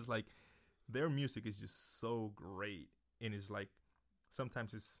 It's just like, their music is just so great. And it's like,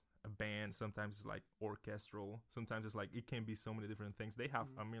 sometimes it's a band, sometimes it's like orchestral, sometimes it's like, it can be so many different things. They have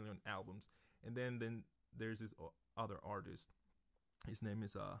a million albums. And then there's this other artist. His name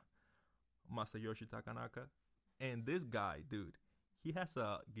is Masayoshi Takanaka. And this guy, dude, he has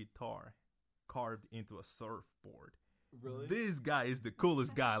a guitar carved into a surfboard. Really? This guy is the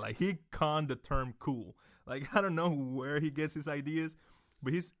coolest guy. Like, he conned the term cool. Like, I don't know where he gets his ideas,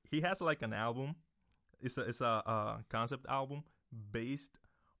 but he has like an album. It's a concept album based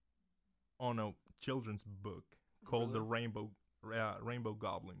on a children's book called The Rainbow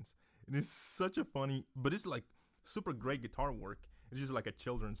Goblins. And it's such a funny, but it's like super great guitar work. It's just like a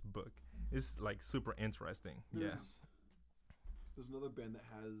children's book. It's like super interesting. There's another band that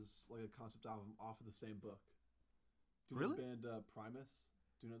has like a concept album off of the same book. Do you know the band Primus?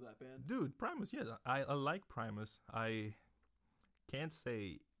 Do you know that band? Dude, Primus, yes. I like Primus. I can't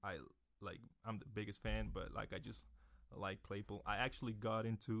say I'm the biggest fan, but like I just like Claypool. I actually got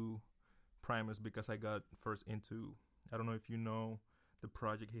into Primus because I got first into, I don't know if you know the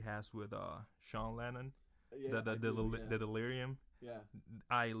project he has with Sean Lennon, the Delirium. Yeah.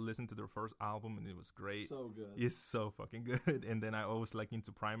 I listened to their first album and it was great. So good. It's so fucking good. And then I always like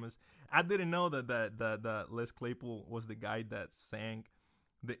into Primus. I didn't know that Les Claypool was the guy that sang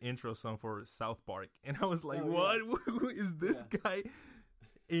the intro song for South Park. And I was like, what? Yeah. Who is this guy?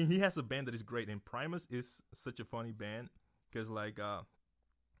 And he has a band that is great. And Primus is such a funny band because like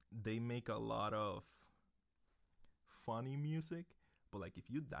they make a lot of funny music. But like if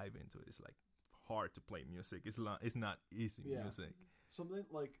you dive into it, it's like hard to play music. It's not easy music. Something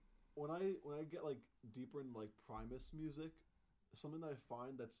like when I get like deeper in like Primus music, something that I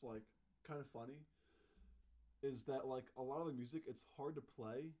find that's like kind of funny is that like a lot of the music, it's hard to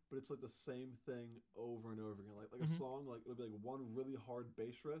play, but it's like the same thing over and over again. Like a song, like it'll be like one really hard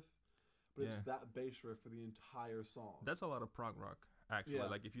bass riff, but it's that bass riff for the entire song. That's a lot of prog rock actually.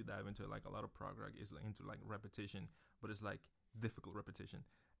 Like if you dive into it, like a lot of prog rock is like into like repetition, but it's like difficult repetition.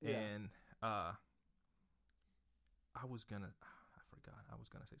 And I was gonna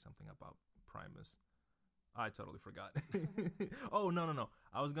say something about Primus. I totally forgot. Oh, no.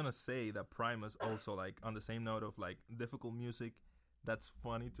 I was gonna say that Primus also, like, on the same note of, like, difficult music that's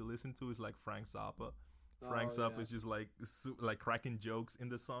funny to listen to is, like, Frank Zappa. Frank Zappa is just, like cracking jokes in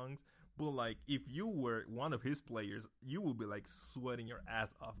the songs. But, like, if you were one of his players, you would be, like, sweating your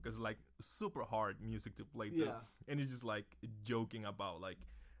ass off because, like, super hard music to play to. And he's just, like, joking about, like,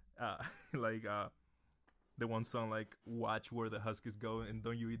 the one song like "Watch Where the Huskies Go" and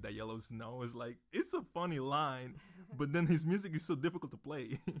 "Don't You Eat That Yellow Snow" is like, it's a funny line, but then his music is so difficult to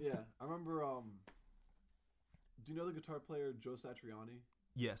play. I remember. Do you know the guitar player Joe Satriani?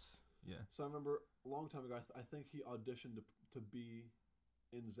 Yes. Yeah. So I remember a long time ago. I think he auditioned to be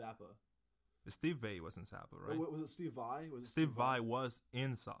in Zappa. Steve Vai was in Zappa, right? Was it Steve Vai? Steve Vai was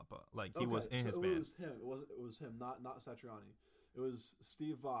in Zappa. Like he was in his band. It was him. It was him, not Satriani. It was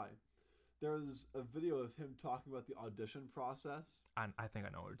Steve Vai. There was a video of him talking about the audition process. And I think I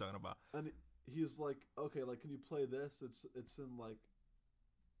know what you're talking about. And he's like, okay, like, can you play this? It's in, like,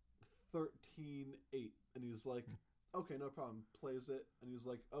 13/8. And he's like, okay, no problem. Plays it. And he's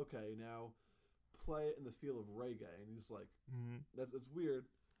like, okay, now play it in the feel of reggae. And he's like, it's weird,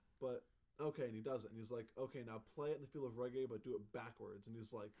 but okay. And he does it. And he's like, okay, now play it in the feel of reggae, but do it backwards. And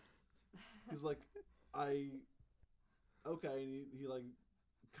he's like, okay. And he like,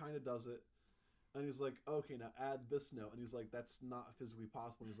 kind of does it. And he's like, okay, now add this note. And he's like, that's not physically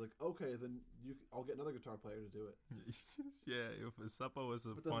possible. And he's like, okay, then I'll get another guitar player to do it. Zappa was a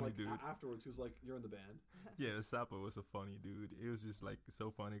but then, funny like, dude. Afterwards, he was like, you're in the band. Zappa was a funny dude. It was just, like,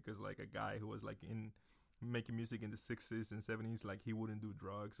 so funny because, like, a guy who was, like, in making music in the 60s and 70s, like, he wouldn't do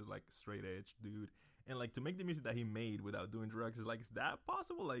drugs. So, like, straight edge dude. And, like, to make the music that he made without doing drugs is, like, is that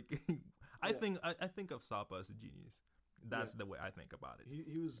possible? Like, I think of Zappa as a genius. That's the way I think about it.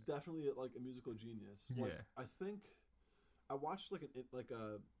 He was definitely like a musical genius. Like, I I watched like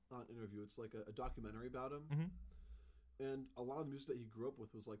not an interview. It's like a documentary about him, and a lot of the music that he grew up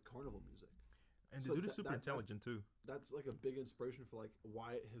with was like carnival music. And So the dude is super intelligent too. That's like a big inspiration for like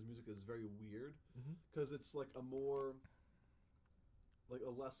why his music is very weird, because it's like a more like a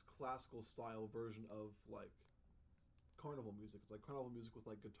less classical style version of like carnival music. It's like carnival music with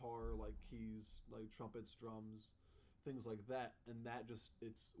like guitar, like keys, like trumpets, drums, things like that, and that just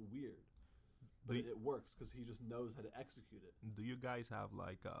it's weird, but it works because he just knows how to execute it. Do you guys have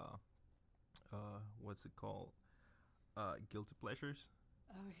like what's it called? Guilty pleasures?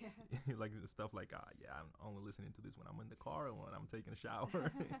 Oh yeah. Like stuff like yeah, I'm only listening to this when I'm in the car or when I'm taking a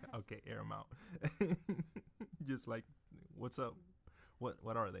shower. Okay, air them out. Just like, what's up?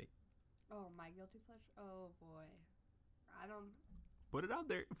 What are they? Oh, my guilty pleasure. Oh boy, I don't. Put it out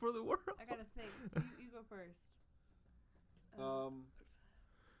there for the world. I gotta think. You go first. I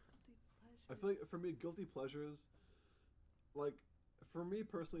feel like for me, guilty pleasures, like for me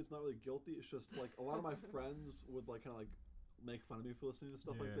personally, it's not really guilty. It's just like a lot of my friends would like kind of like make fun of me for listening to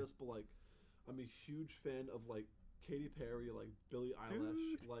stuff like this, but like I'm a huge fan of like Katy Perry, like Billie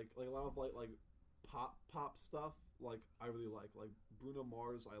Eilish, like a lot of like pop stuff. Like I really like Bruno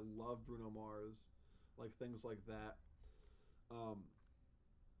Mars. I love Bruno Mars, like things like that.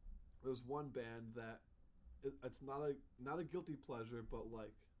 There's one band that it's not a guilty pleasure, but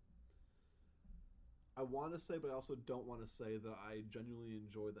like I want to say, but I also don't want to say that I genuinely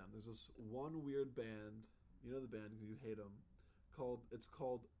enjoy them. There's this one weird band, you know the band, you hate them, it's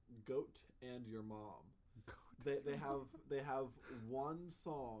called Goat and Your Mom. They have one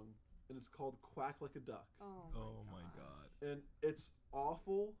song, and it's called Quack Like a Duck. Oh my god. And it's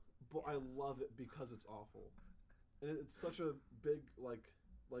awful, but I love it because it's awful. And it's such a big like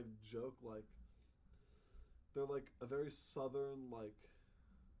joke, like they're like a very southern like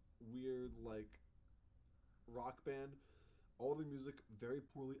weird like rock band. All the music very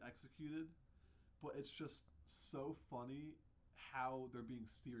poorly executed, but it's just so funny how they're being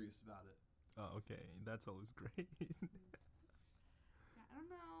serious about it. Oh, okay. That's always great. Yeah, I don't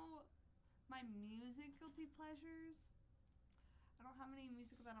know. My music guilty pleasures. I don't have any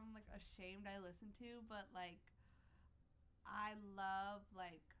music that I'm like ashamed I listen to, but like I love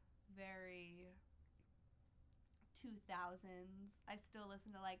like very 2000s. I still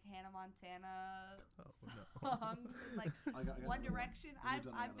listen to like Hannah Montana songs. Like One Direction.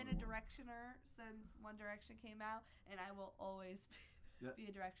 I've been a Directioner since One Direction came out, and I will always be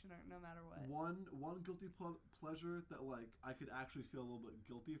a Directioner no matter what. One guilty pleasure that like I could actually feel a little bit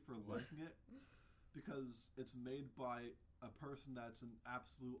guilty for liking it because it's made by a person that's an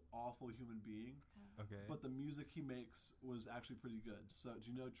absolute awful human being. Okay. But the music he makes was actually pretty good. So do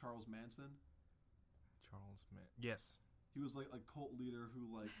you know Charles Manson? Yes. He was like a cult leader who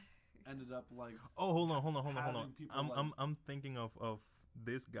like ended up like. Oh, hold on. I'm thinking of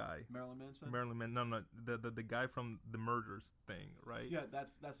this guy. Marilyn Manson. No, the guy from the murders thing, right? Yeah,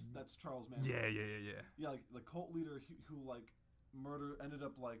 that's Charles Manson. Yeah. Yeah, like the cult leader who like ended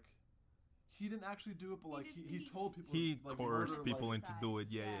up like. He didn't actually do it, but like he told people. He like, coerced people like, into do it.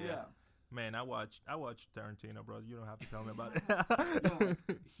 Yeah. Man, I watched Tarantino, bro. You don't have to tell me about it. Yeah, like,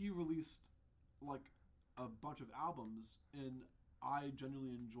 he released like a bunch of albums, and I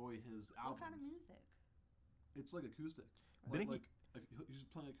genuinely enjoy his albums. What kind of music? It's like acoustic. Right. He's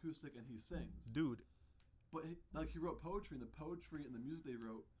playing acoustic and he sings. Dude. But he wrote poetry, and the poetry and the music they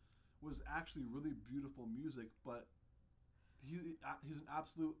wrote was actually really beautiful music. But he's an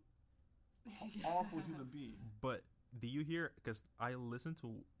absolute awful human being. But do you hear? Because I listened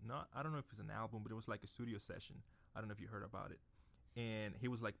to I don't know if it's an album, but it was like a studio session. I don't know if you heard about it. And he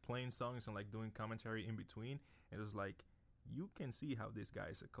was like playing songs and like doing commentary in between. And it was like, you can see how this guy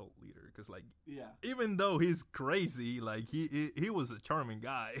is a cult leader, because like even though he's crazy, like he was a charming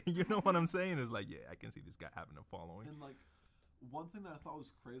guy. You know what I'm saying? It's like, yeah, I can see this guy having a following. And like one thing that I thought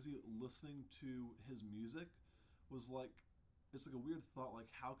was crazy listening to his music was like, it's like a weird thought, like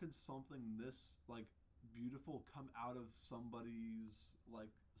how could something this like beautiful come out of somebody's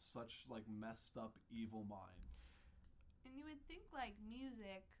like such like messed up evil mind? And you would think like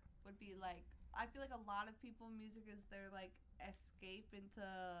music would be like, I feel like a lot of people, music is their like escape into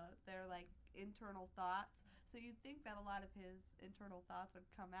their like internal thoughts. So you'd think that a lot of his internal thoughts would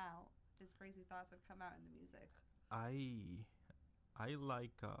come out, his crazy thoughts would come out in the music. I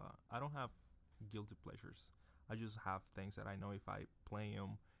like I don't have guilty pleasures. I just have things that I know if I play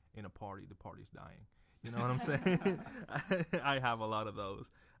them in a party, the party's dying. You know what I'm saying? I have a lot of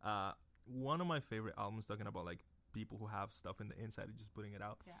those. One of my favorite albums, talking about like people who have stuff in the inside and just putting it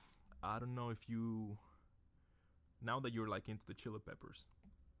out. Yeah. I don't know if you, now that you're like into the Chili Peppers,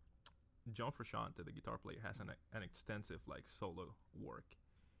 John Frusciante, the guitar player, has an extensive like solo work.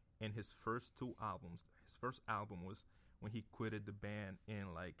 And his first album was when he quitted the band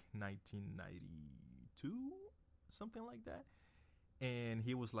in like 1992, something like that. And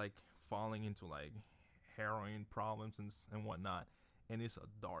he was like falling into like heroin problems and whatnot. And it's a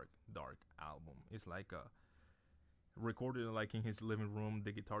dark album. It's like a recorded like in his living room.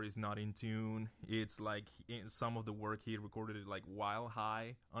 The guitar is not in tune. It's like in some of the work he recorded it like while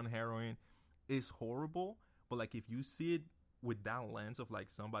high on heroin. It's horrible, but like if you see it with that lens of like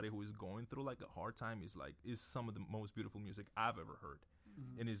somebody who is going through like a hard time, is some of the most beautiful music I've ever heard.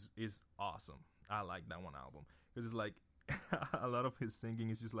 And is awesome. I like that one album because it's like a lot of his singing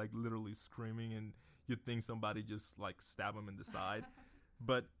is just like literally screaming, and you think somebody just like stab him in the side.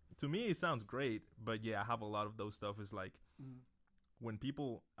 But to me, it sounds great. But yeah, I have a lot of those stuff. Is like when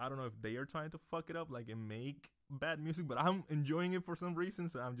people, I don't know if they are trying to fuck it up, like and make bad music, but I'm enjoying it for some reason.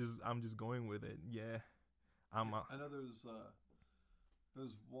 So I'm just going with it. Yeah, I know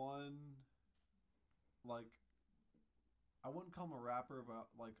there's one like. I wouldn't call him a rapper, but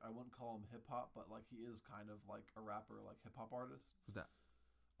like I wouldn't call him hip hop, but like he is kind of like a rapper, like hip hop artist. Who's that?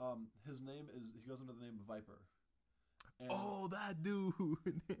 His name is, he goes under the name of Viper. And oh, that dude.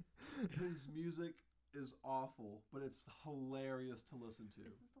 his music is awful, but it's hilarious to listen to.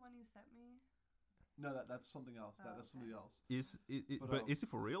 Is this the one you sent me? No, that's something else. That's somebody else. But is it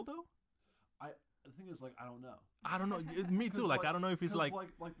for real though? The thing is, like, I don't know. I don't know. Me too. Like, I don't know if he's like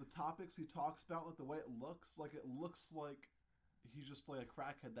the topics he talks about, like the way it looks like he's just like a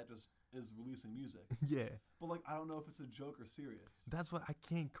crackhead that just is releasing music. Yeah. But like, I don't know if it's a joke or serious. That's what I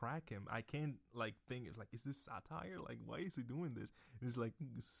can't crack him. I can't like think it's like, is this satire? Like, why is he doing this? It's like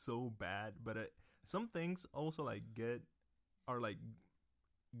so bad. But some things also like are like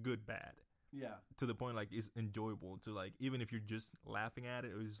good bad. Yeah. To the point like it's enjoyable to like, even if you're just laughing at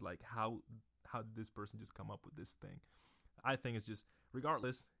it, it's like how did this person just come up with this thing? I think it's just,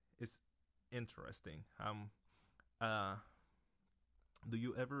 regardless, it's interesting. Do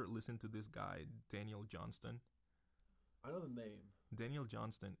you ever listen to this guy, Daniel Johnston? I know the name. Daniel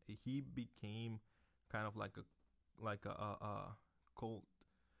Johnston. He became kind of like a cult.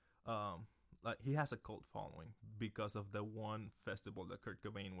 Like he has a cult following because of the one festival that Kurt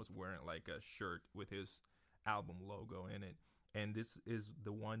Cobain was wearing like a shirt with his album logo in it. And this is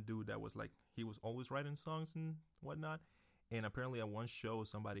the one dude that was like, he was always writing songs and whatnot. And apparently at one show,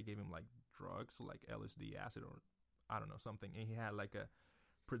 somebody gave him like drugs, like LSD, acid, or I don't know, something. And he had like a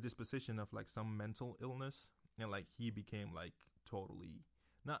predisposition of like some mental illness. And like he became like totally,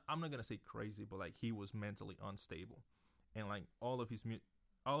 I'm not going to say crazy, but like he was mentally unstable. And like all of his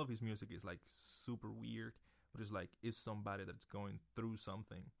music is like super weird, but it's like, it's somebody that's going through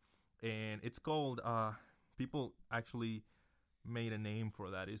something. And it's called, people actually made a name for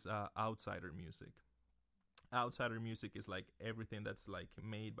that, is outsider music. Outsider music is like everything that's like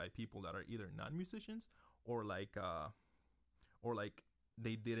made by people that are either not musicians or like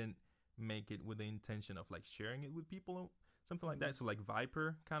they didn't make it with the intention of like sharing it with people, something like that. So like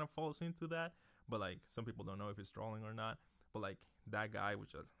Viper kind of falls into that, but like some people don't know if it's trolling or not. But like that guy,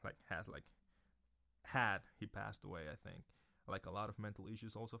 which like he passed away, I think. Like a lot of mental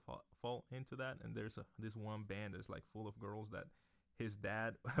issues also fall into that. And there's this one band that's like full of girls that his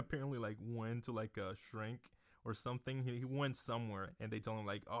dad apparently like went to like a shrink or something. He went somewhere and they told him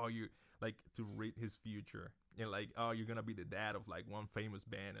like, oh, you like to read his future. And like, oh, you're gonna be the dad of like one famous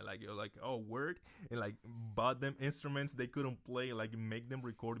band. And like, you're like, oh, word. And like bought them instruments they couldn't play, like make them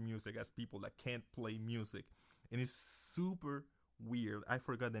record music as people that can't play music. And it's super weird. I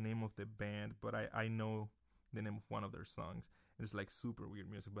forgot the name of the band, but I know the name of one of their songs. And it's like super weird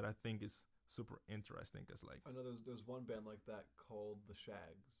music, but I think it's super interesting because like, I know there's one band like that called The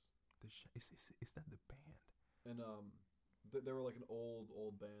Shags. Is that the band? And they were like an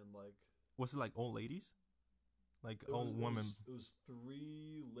old band. Like, was it like old ladies? Like old women? It was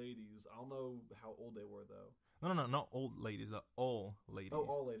 3 ladies. I don't know how old they were though. No, not old ladies. All ladies. Oh,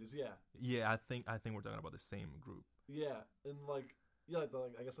 all ladies. Yeah. Yeah, I think we're talking about the same group. Yeah, and like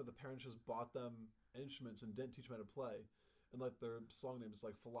I guess like the parents just bought them instruments and didn't teach them how to play. And like their song name is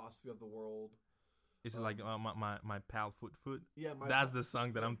like Philosophy of the World. Is it like my pal Foot? Yeah, that's the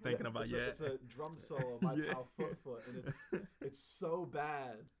song that I'm thinking about. It's a drum solo, my pal Foot, and it's so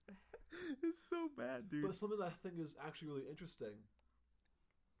bad. It's so bad, dude. But something that I think is actually really interesting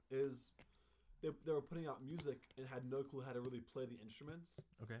is they were putting out music and had no clue how to really play the instruments.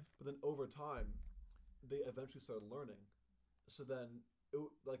 Okay. But then over time, they eventually started learning. So then,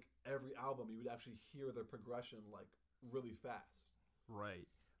 like every album, you would actually hear their progression like really fast. Right.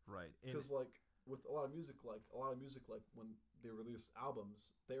 Because like with a lot of music, like when they release albums,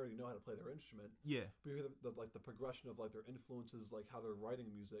 they already know how to play their instrument. Yeah. But you hear the progression of like their influences, like how they're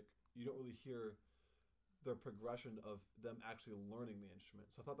writing music. You don't really hear the progression of them actually learning the instrument.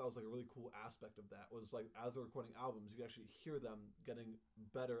 So I thought that was like a really cool aspect of that. Was like as they're recording albums, you can actually hear them getting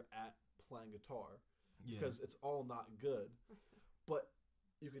better at playing guitar, because it's all not good, but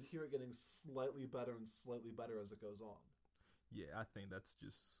you can hear it getting slightly better and slightly better as it goes on. Yeah, I think that's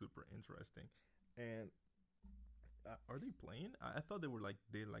just super interesting. And are they playing? I thought they were like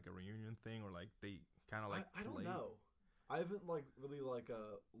did like a reunion thing, or like they kind of like. I don't know. I haven't like really like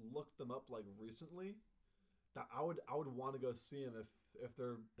looked them up like recently. That I would want to go see them if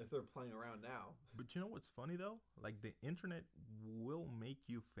they're playing around now. But you know what's funny though? Like the internet will make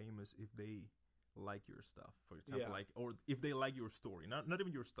you famous if they like your stuff. For example, like, or if they like your story, not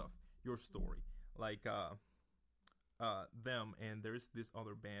even your stuff, your story. Like them, and there's this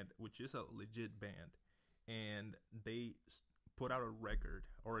other band which is a legit band, and they put out a record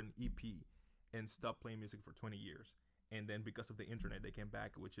or an EP and stopped playing music for 20 years, and then because of the internet they came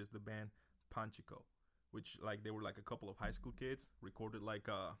back, which is the band Panchico, which like they were like a couple of high school kids recorded like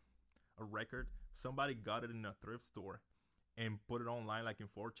a record. Somebody got it in a thrift store and put it online like in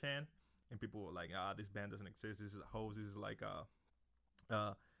 4chan, and people were like, this band doesn't exist, this is a hoax, this is like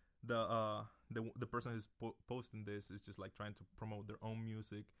the person who's posting this is just like trying to promote their own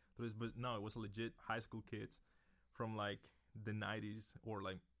music through this. But no, it was legit high school kids from like the 90s or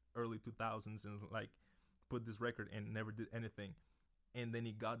like early 2000s, and like put this record and never did anything, and then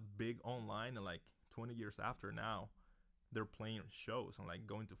it got big online, and like 20 years after now they're playing shows and like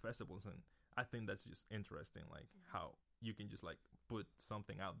going to festivals. And I think that's just interesting, like how you can just like put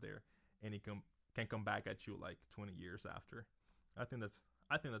something out there and it can come back at you like 20 years after. I think that's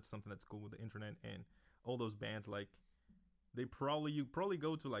something that's cool with the internet. And all those bands, like you probably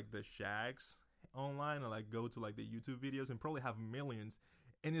go to like the shags online, or like go to like the YouTube videos and probably have millions,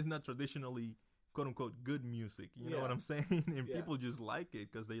 and it's not traditionally quote unquote good music, you know what I'm saying? And people just like it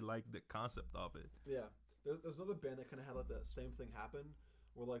because they like the concept of it. Yeah, there's another band that kind of had like the same thing happen,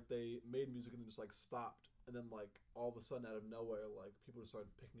 where like they made music and then just like stopped, and then like all of a sudden out of nowhere, like people just started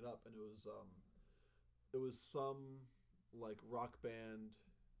picking it up, and it was some like rock band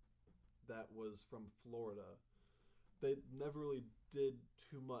that was from Florida. They never really did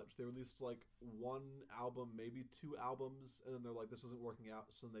too much. They released like one album, maybe two albums, and then they're like, this isn't working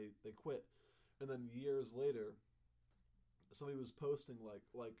out, so they quit. And then years later, somebody was posting like,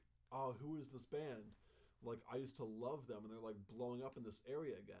 oh, who is this band? Like, I used to love them, and they're like blowing up in this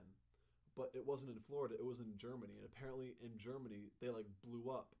area again. But it wasn't in Florida, it was in Germany. And apparently in Germany, they like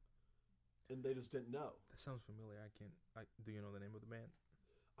blew up, and they just didn't know. That sounds familiar. Do you know the name of the band?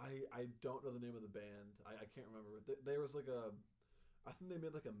 I don't know the name of the band. I can't remember. There was like I think they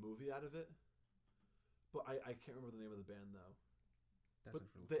made like a movie out of it, but I can't remember the name of the band though. But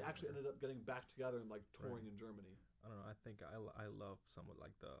they actually ended up getting back together and like touring in Germany. I don't know. I think I love some of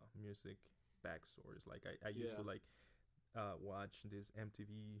like the music backstories. Like I used to like watch this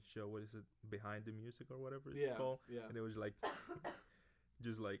MTV show. What is it? Behind the Music or whatever it's called. Yeah. And it was like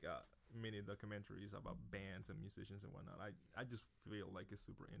just like mini documentaries about bands and musicians and whatnot. I just feel like it's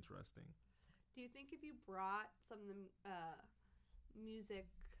super interesting. Do you think if you brought some of the music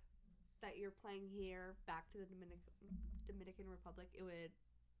that you're playing here back to the Dominican Republic, it would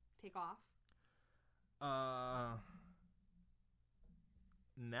take off?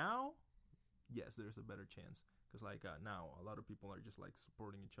 Now, yes, there's a better chance, because like now a lot of people are just like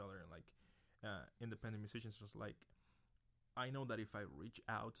supporting each other, and like independent musicians just like, I know that if I reach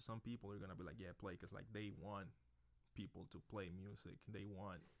out to some people, they're gonna be like, yeah, play, because like they want people to play music. They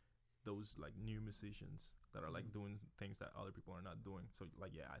want those like new musicians that are like doing things that other people are not doing. So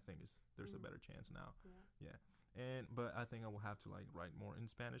like, yeah, I think there's a better chance now. Yeah. But I think I will have to like write more in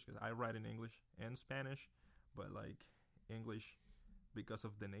Spanish, because I write in English and Spanish, but like English, because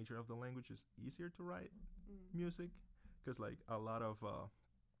of the nature of the language, is easier to write music, because like a lot of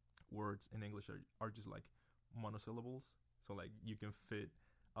words in English are just like monosyllables. So like you can fit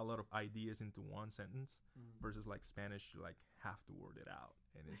a lot of ideas into one sentence, versus like Spanish, you like have to word it out,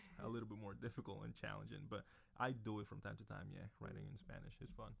 and it's a little bit more difficult and challenging. But I do it from time to time. Yeah, writing in Spanish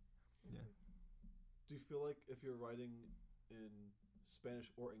is fun. Yeah. Do you feel like if you're writing in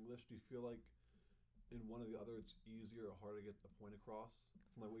Spanish or English, do you feel like in one or the other it's easier or harder to get the point across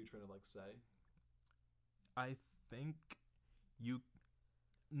from like what you're trying to like say? I think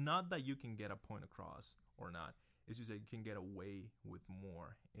not that you can get a point across or not. It's just that you can get away with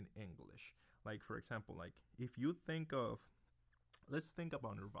more in English. Like, for example, like if you think of, let's think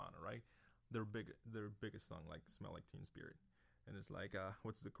about Nirvana, right? Their biggest song, like "Smell Like Teen Spirit," and it's like,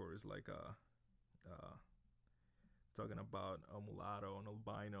 what's the chorus? Like, talking about a mulatto, an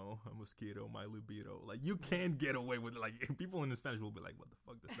albino, a mosquito, my libido. Like, you can't get away with it. Like, people in Spanish will be like, what the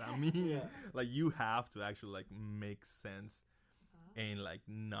fuck does that mean? Yeah. Like, you have to actually, like, make sense and, like,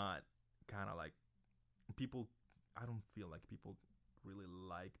 not kind of, like, people, I don't feel like people really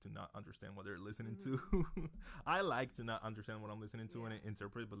like to not understand what they're listening to. I like to not understand what I'm listening to and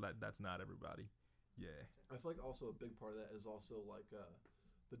interpret, but that's not everybody. Yeah. I feel like also a big part of that is also, like,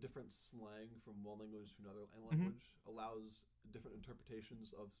 the different slang from one language to another language allows different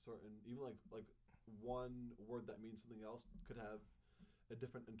interpretations of certain, even like one word that means something else could have a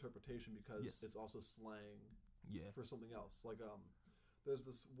different interpretation because it's also slang for something else. Like there's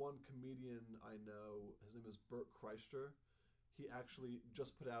this one comedian I know, his name is Bert Kreischer. He actually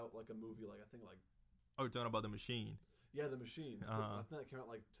just put out like a movie, like I think like you're talking about The Machine. Yeah, The Machine. I think that came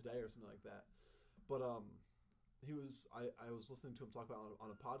out like today or something like that. But he was I was listening to him talk about it on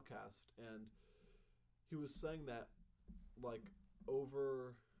a podcast, and he was saying that like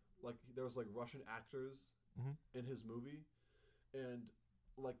over like there was like Russian actors in his movie, and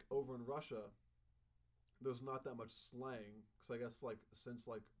like over in Russia there's not that much slang, because I guess like since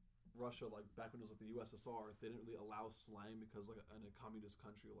like Russia, like back when it was like the USSR, they didn't really allow slang because like in a communist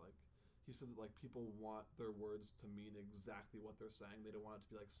country, like he said that like people want their words to mean exactly what they're saying. They don't want it to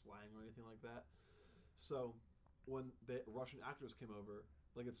be like slang or anything like that. So when the Russian actors came over,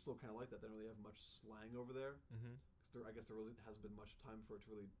 like it's still kind of like that. They don't really have much slang over there. Because I guess there really hasn't been much time for it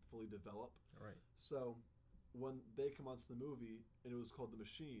to really fully develop. Right. So when they come onto the movie and it was called The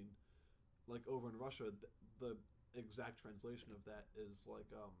Machine, like over in Russia, the exact translation of that is like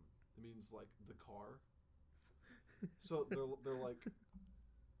it means like the car. So they're like,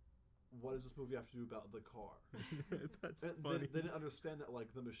 what does this movie have to do about the car? That's and funny. They didn't understand that like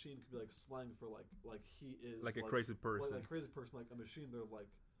the machine could be like slang for like he is like a crazy person. Like a crazy person, like a machine. They're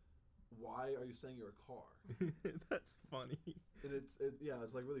like, why are you saying you're a car? That's funny. And it's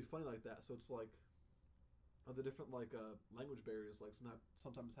like really funny like that. So it's like the different like language barriers like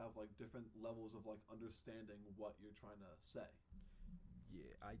sometimes have like different levels of like understanding what you're trying to say.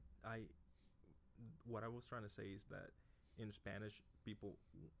 Yeah, I what I was trying to say is that in Spanish, people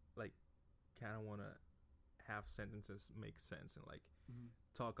like kind of want to have sentences make sense and like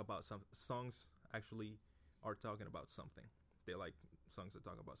talk about some songs actually are talking about something. They like songs that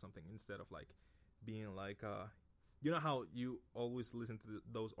talk about something instead of like being like you know how you always listen to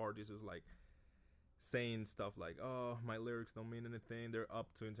those artists is like saying stuff like, oh, my lyrics don't mean anything, they're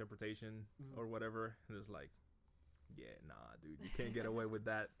up to interpretation or whatever. And it's like, yeah, nah, dude, you can't get away with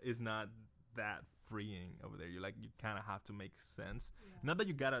that. It's not that freeing over there. You're like, you kind of have to make sense. Not that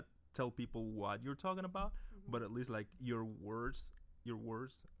you gotta tell people what you're talking about, but at least like your words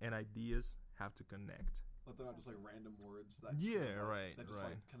and ideas have to connect. But they're not just like random words that right, that just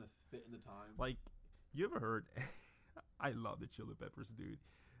like kind of fit in the time. Like, you ever heard I love the Chili Peppers, dude.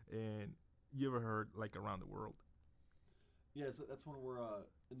 And you ever heard like Around the World? Yeah, so that's when we're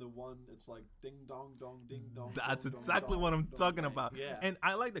in the one. It's like ding dong dong ding dong. That's dong, exactly dong, what I'm dong, talking dong. about. Yeah, and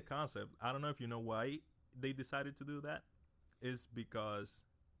I like the concept. I don't know if you know why they decided to do that. Is because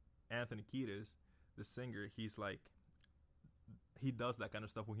Anthony Kiedis, the singer, he's like, he does that kind of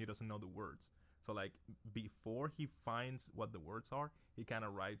stuff when he doesn't know the words. So like before he finds what the words are, he kind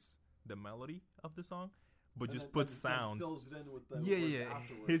of writes the melody of the song, but and just puts sounds. Fills it in with the words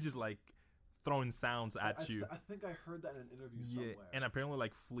afterwards. He's just like throwing sounds at you. I think I heard that in an interview somewhere. And apparently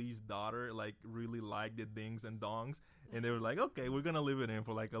like Flea's daughter like really liked the dings and dongs, and they were like, okay, we're gonna leave it in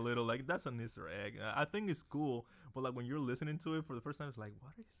for like a little, like that's an Easter egg. I think it's cool, but like when you're listening to it for the first time, it's like,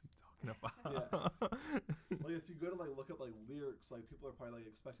 what is he talking about? Like if you go to like look up like lyrics, like people are probably like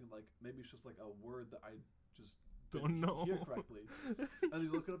expecting like maybe it's just like a word that I just don't know hear correctly, and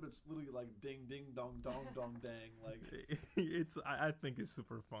you look it up, it's literally like ding ding dong dong dong dang. Like it's I think it's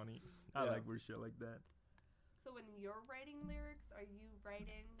super funny. I like weird shit like that. So when you're writing lyrics, are you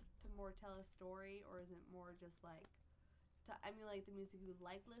writing to more tell a story, or is it more just like to emulate the music you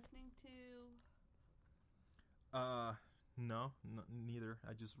like listening to? No, neither.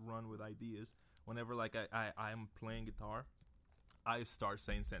 I just run with ideas. Whenever like I'm playing guitar, I start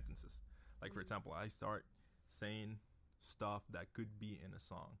saying sentences. Like for example, I start saying stuff that could be in a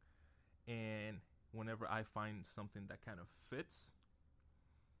song, and whenever I find something that kind of fits,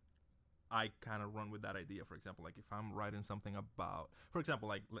 I kind of run with that idea. For example, like if I'm writing something about, for example,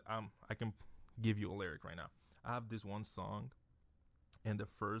 like I can give you a lyric right now. I have this one song, and the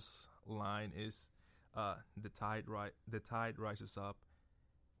first line is the tide rises up,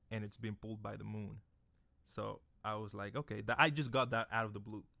 and it's being pulled by the moon. So I was like, okay, I just got that out of the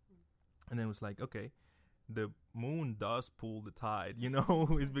blue, and then it was like, okay, the moon does pull the tide,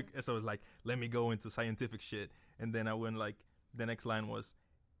 so it's like, let me go into scientific shit. And then I went like, the next line was,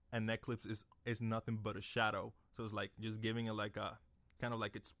 an eclipse is nothing but a shadow. So it's like just giving it like a kind of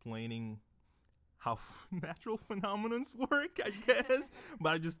like explaining how natural phenomenons work, I guess. But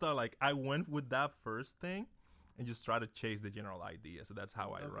I just thought like I went with that first thing and just try to chase the general idea. So that's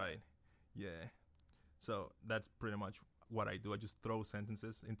how I write. Yeah. So that's pretty much what I do. I just throw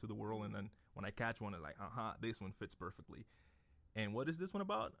sentences into the world, and then when I catch one, I'm like, this one fits perfectly. And what is this one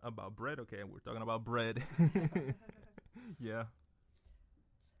about? About bread. Okay, we're talking about bread. Yeah.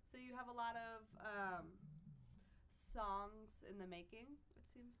 So you have a lot of songs in the making, it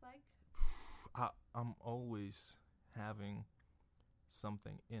seems like. I'm always having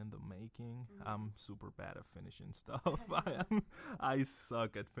something in the making. Mm-hmm. I'm super bad at finishing stuff. I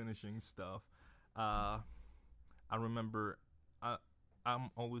suck at finishing stuff. I remember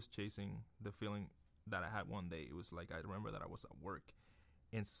I'm always chasing the feeling that I had one day. It was like, I remember that I was at work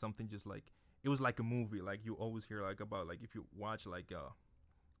and something just like, it was like a movie. Like you always hear like about like if you watch like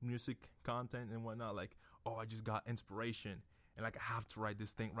music content and whatnot, like, oh, I just got inspiration and like I have to write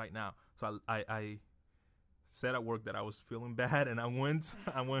this thing right now. So I said at work that I was feeling bad, and I went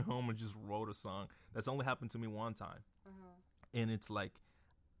home and just wrote a song. That's only happened to me one time. And it's like,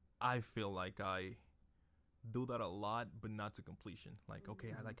 I feel like I do that a lot, but not to completion. Like,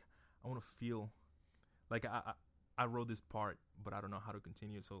 okay, I want to feel like I wrote this part, but I don't know how to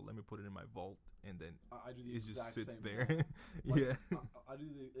continue, so let me put it in my vault, and then I do the it just sits same there. thing. Yeah. I do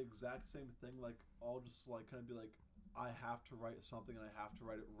the exact same thing. Like, I'll just like kind of be like, I have to write something, and I have to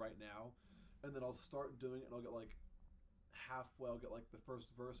write it right now, and then I'll start doing it, and I'll get like halfway, I'll get like the first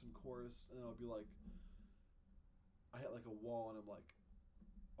verse and chorus, and then I'll be like, I hit like a wall, and I'm like,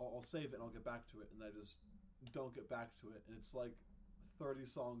 I'll save it, and I'll get back to it, and I just don't get back to it, and it's like 30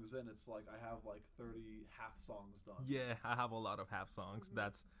 songs in, it's like I have like 30 half songs done. Yeah, I have a lot of half songs. Mm-hmm.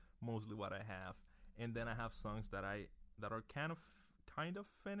 That's mostly what I have. And then I have songs that are kind of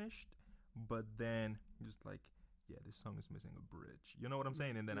finished, but then just like, yeah, this song is missing a bridge. You know what I'm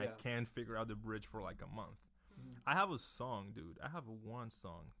saying? And then I can't figure out the bridge for like a month. Mm-hmm. I have a song, dude. I have one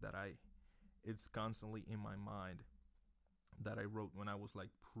song that it's constantly in my mind that I wrote when I was like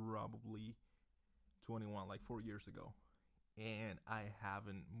probably 21, like 4 years ago. And I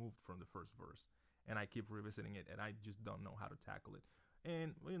haven't moved from the first verse, and I keep revisiting it, and I just don't know how to tackle it.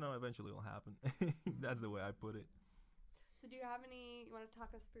 And eventually it'll happen. That's the way I put it. So do you have any, you want to talk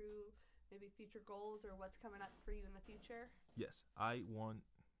us through maybe future goals or what's coming up for you in the future? Yes,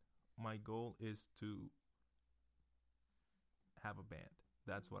 my goal is to have a band.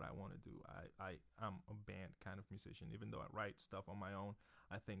 That's what I want to do. I'm a band kind of musician. Even though I write stuff on my own,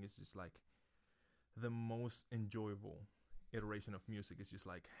 I think it's just like the most enjoyable iteration of music is just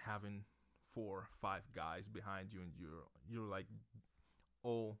like having 4 or 5 guys behind you, and you're like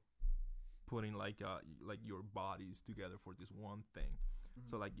all putting like your bodies together for this one thing.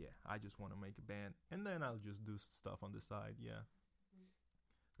 Mm-hmm. So like, yeah, I just want to make a band, and then I'll just do stuff on the side. Yeah.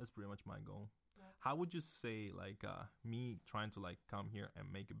 That's pretty much my goal. Yeah. How would you say like me trying to like come here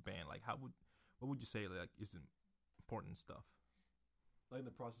and make a band, like what would you say like is important stuff? Like in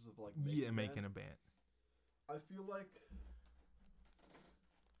the process of like making a band. I feel like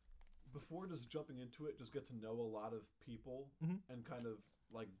before just jumping into it, just get to know a lot of people, mm-hmm. and kind of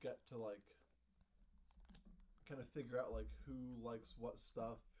like get to like kind of figure out like who likes what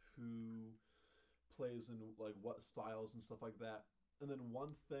stuff, who plays in like what styles and stuff like that. And then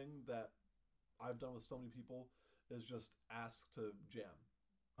one thing that I've done with so many people is just ask to jam.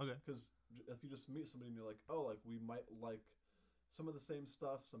 Okay. Because if you just meet somebody and you're like, oh, like we might like some of the same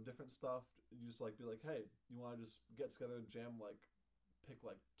stuff, some different stuff, you just like be like, hey, you want to just get together and jam, like pick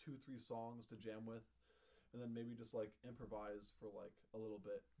like 2-3 songs to jam with, and then maybe just like improvise for like a little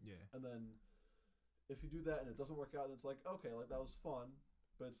bit. Yeah. And then if you do that and it doesn't work out, then it's like, okay, like that was fun,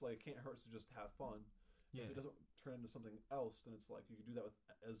 but it's like it can't hurt to just have fun. Yeah. If it doesn't turn into something else, then it's like you can do that with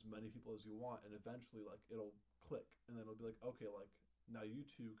as many people as you want, and eventually like it'll click, and then it'll be like, okay, like now you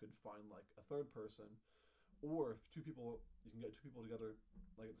two could find like a third person, or if you can get 2 people together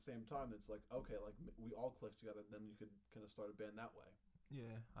like at the same time, it's like, okay, like we all click together, then you could kind of start a band that way.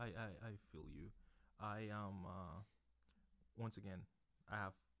 Yeah, I feel you. I once again, I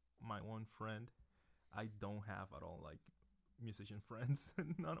have my one friend. I don't have at all like musician friends.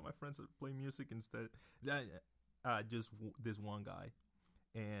 None of my friends play music. Instead, just this one guy,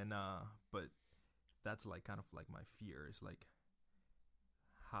 and but that's like kind of like my fear. It's like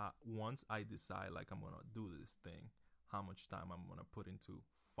once I decide like I'm gonna do this thing, how much time I'm gonna put into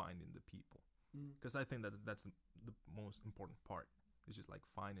finding the people, because I think that's the most important part. It's just like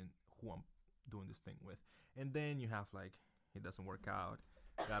finding who I'm doing this thing with. And then you have like, it doesn't work out.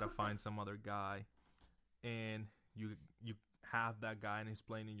 Gotta find some other guy, and you have that guy and he's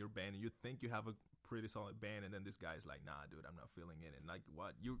playing in your band, and you think you have a pretty solid band, and then this guy's like, nah, dude, I'm not feeling it. And like,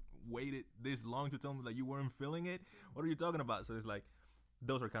 what? You waited this long to tell me that you weren't feeling it? What are you talking about? So it's like,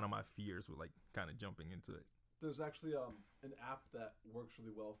 those are kind of my fears with like kind of jumping into it. There's actually an app that works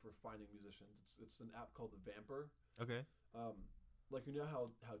really well for finding musicians. It's an app called the Vamper. Okay. Like, you know how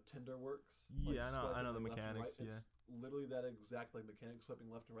Tinder works? Yeah, like I know the left and mechanics. right? Yeah. It's literally that exact like mechanic,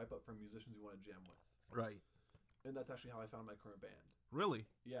 swiping left and right, but for musicians you want to jam with. Right. And that's actually how I found my current band. Really?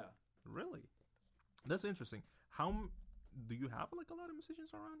 Yeah. Really? That's interesting. How do you have like a lot of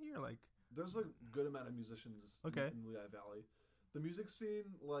musicians around here? Like, there's a good amount of musicians in Lehigh Valley. The music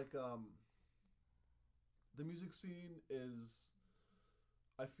scene, is,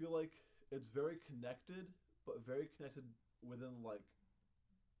 I feel like it's very connected, but very connected within like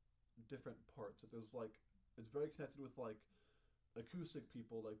different parts. There's like, it's very connected with like acoustic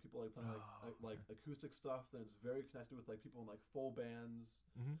people, like people like playing like acoustic stuff. Then it's very connected with like people in like full bands.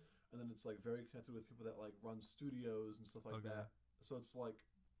 Mm-hmm. And then it's like very connected with people that like run studios and stuff like that. So it's like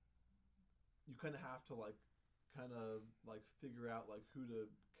you kind of have to like kind of like figure out like who to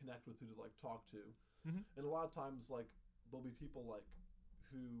connect with, who to like talk to. Mm-hmm. And a lot of times like there'll be people like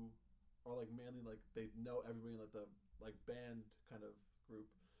who are like mainly like they know everybody in like the like band kind of group,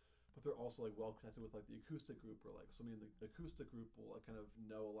 but they're also like well connected with like the acoustic group, or like somebody in the acoustic group will like kind of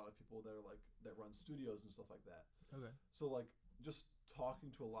know a lot of people that are like that run studios and stuff like that. Okay. So like just talking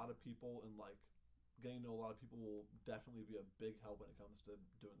to a lot of people and like getting to know a lot of people will definitely be a big help when it comes to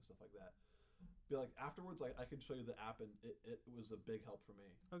doing stuff like that. Be like afterwards, like I could show you the app, and it was a big help for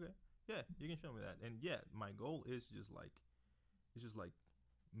me. Okay. Yeah, you can show me that. And yeah, my goal is just like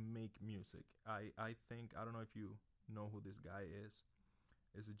make music. I think, I don't know if you know who this guy is.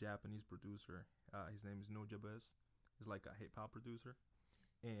 It's a Japanese producer. His name is Nuñez. He's like a hip hop producer.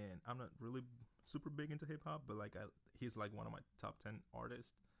 And I'm not really super big into hip hop, but like he's like one of my top 10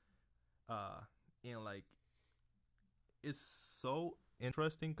 artists. And like it's so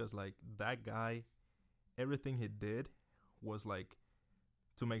interesting because like that guy, everything he did was like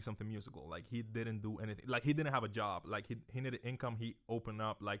to make something musical. Like he didn't do anything. Like he didn't have a job. Like he needed income. He opened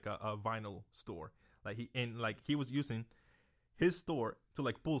up like a vinyl store. Like he was using his store to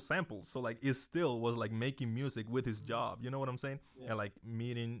like pull samples. So like it still was like making music with his job. You know what I'm saying? Yeah. And like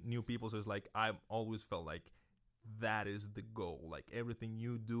meeting new people. So it's like I've always felt like that is the goal. Like everything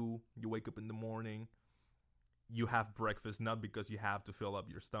you do, you wake up in the morning, you have breakfast, not because you have to fill up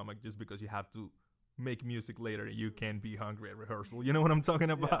your stomach, just because you have to make music later. You can't be hungry at rehearsal. You know what I'm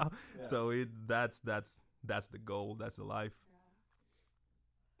talking about? Yeah. So that's the goal. That's the life.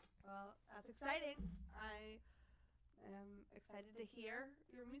 Yeah. Well, that's exciting. I am excited to hear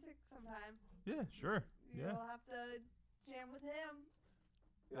your music sometime. Yeah, sure. You'll have to jam with him.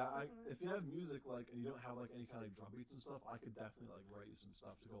 Yeah, if you have music like and you don't have like any kind of drum beats and stuff, I could definitely like write you some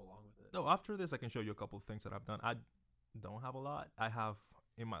stuff to go along with it. No, after this I can show you a couple of things that I've done. I don't have a lot. I have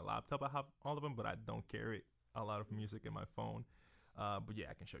in my laptop, I have all of them, but I don't carry a lot of music in my phone. But yeah,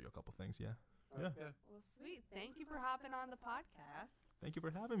 I can show you a couple things. Yeah. Right, yeah. Well, sweet. Thank you for hopping on the podcast. Thank you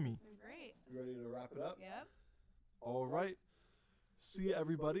for having me. It's been great. You ready to wrap it up? Yep. All right. See you,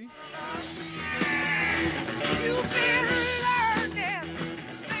 everybody. You've been learning.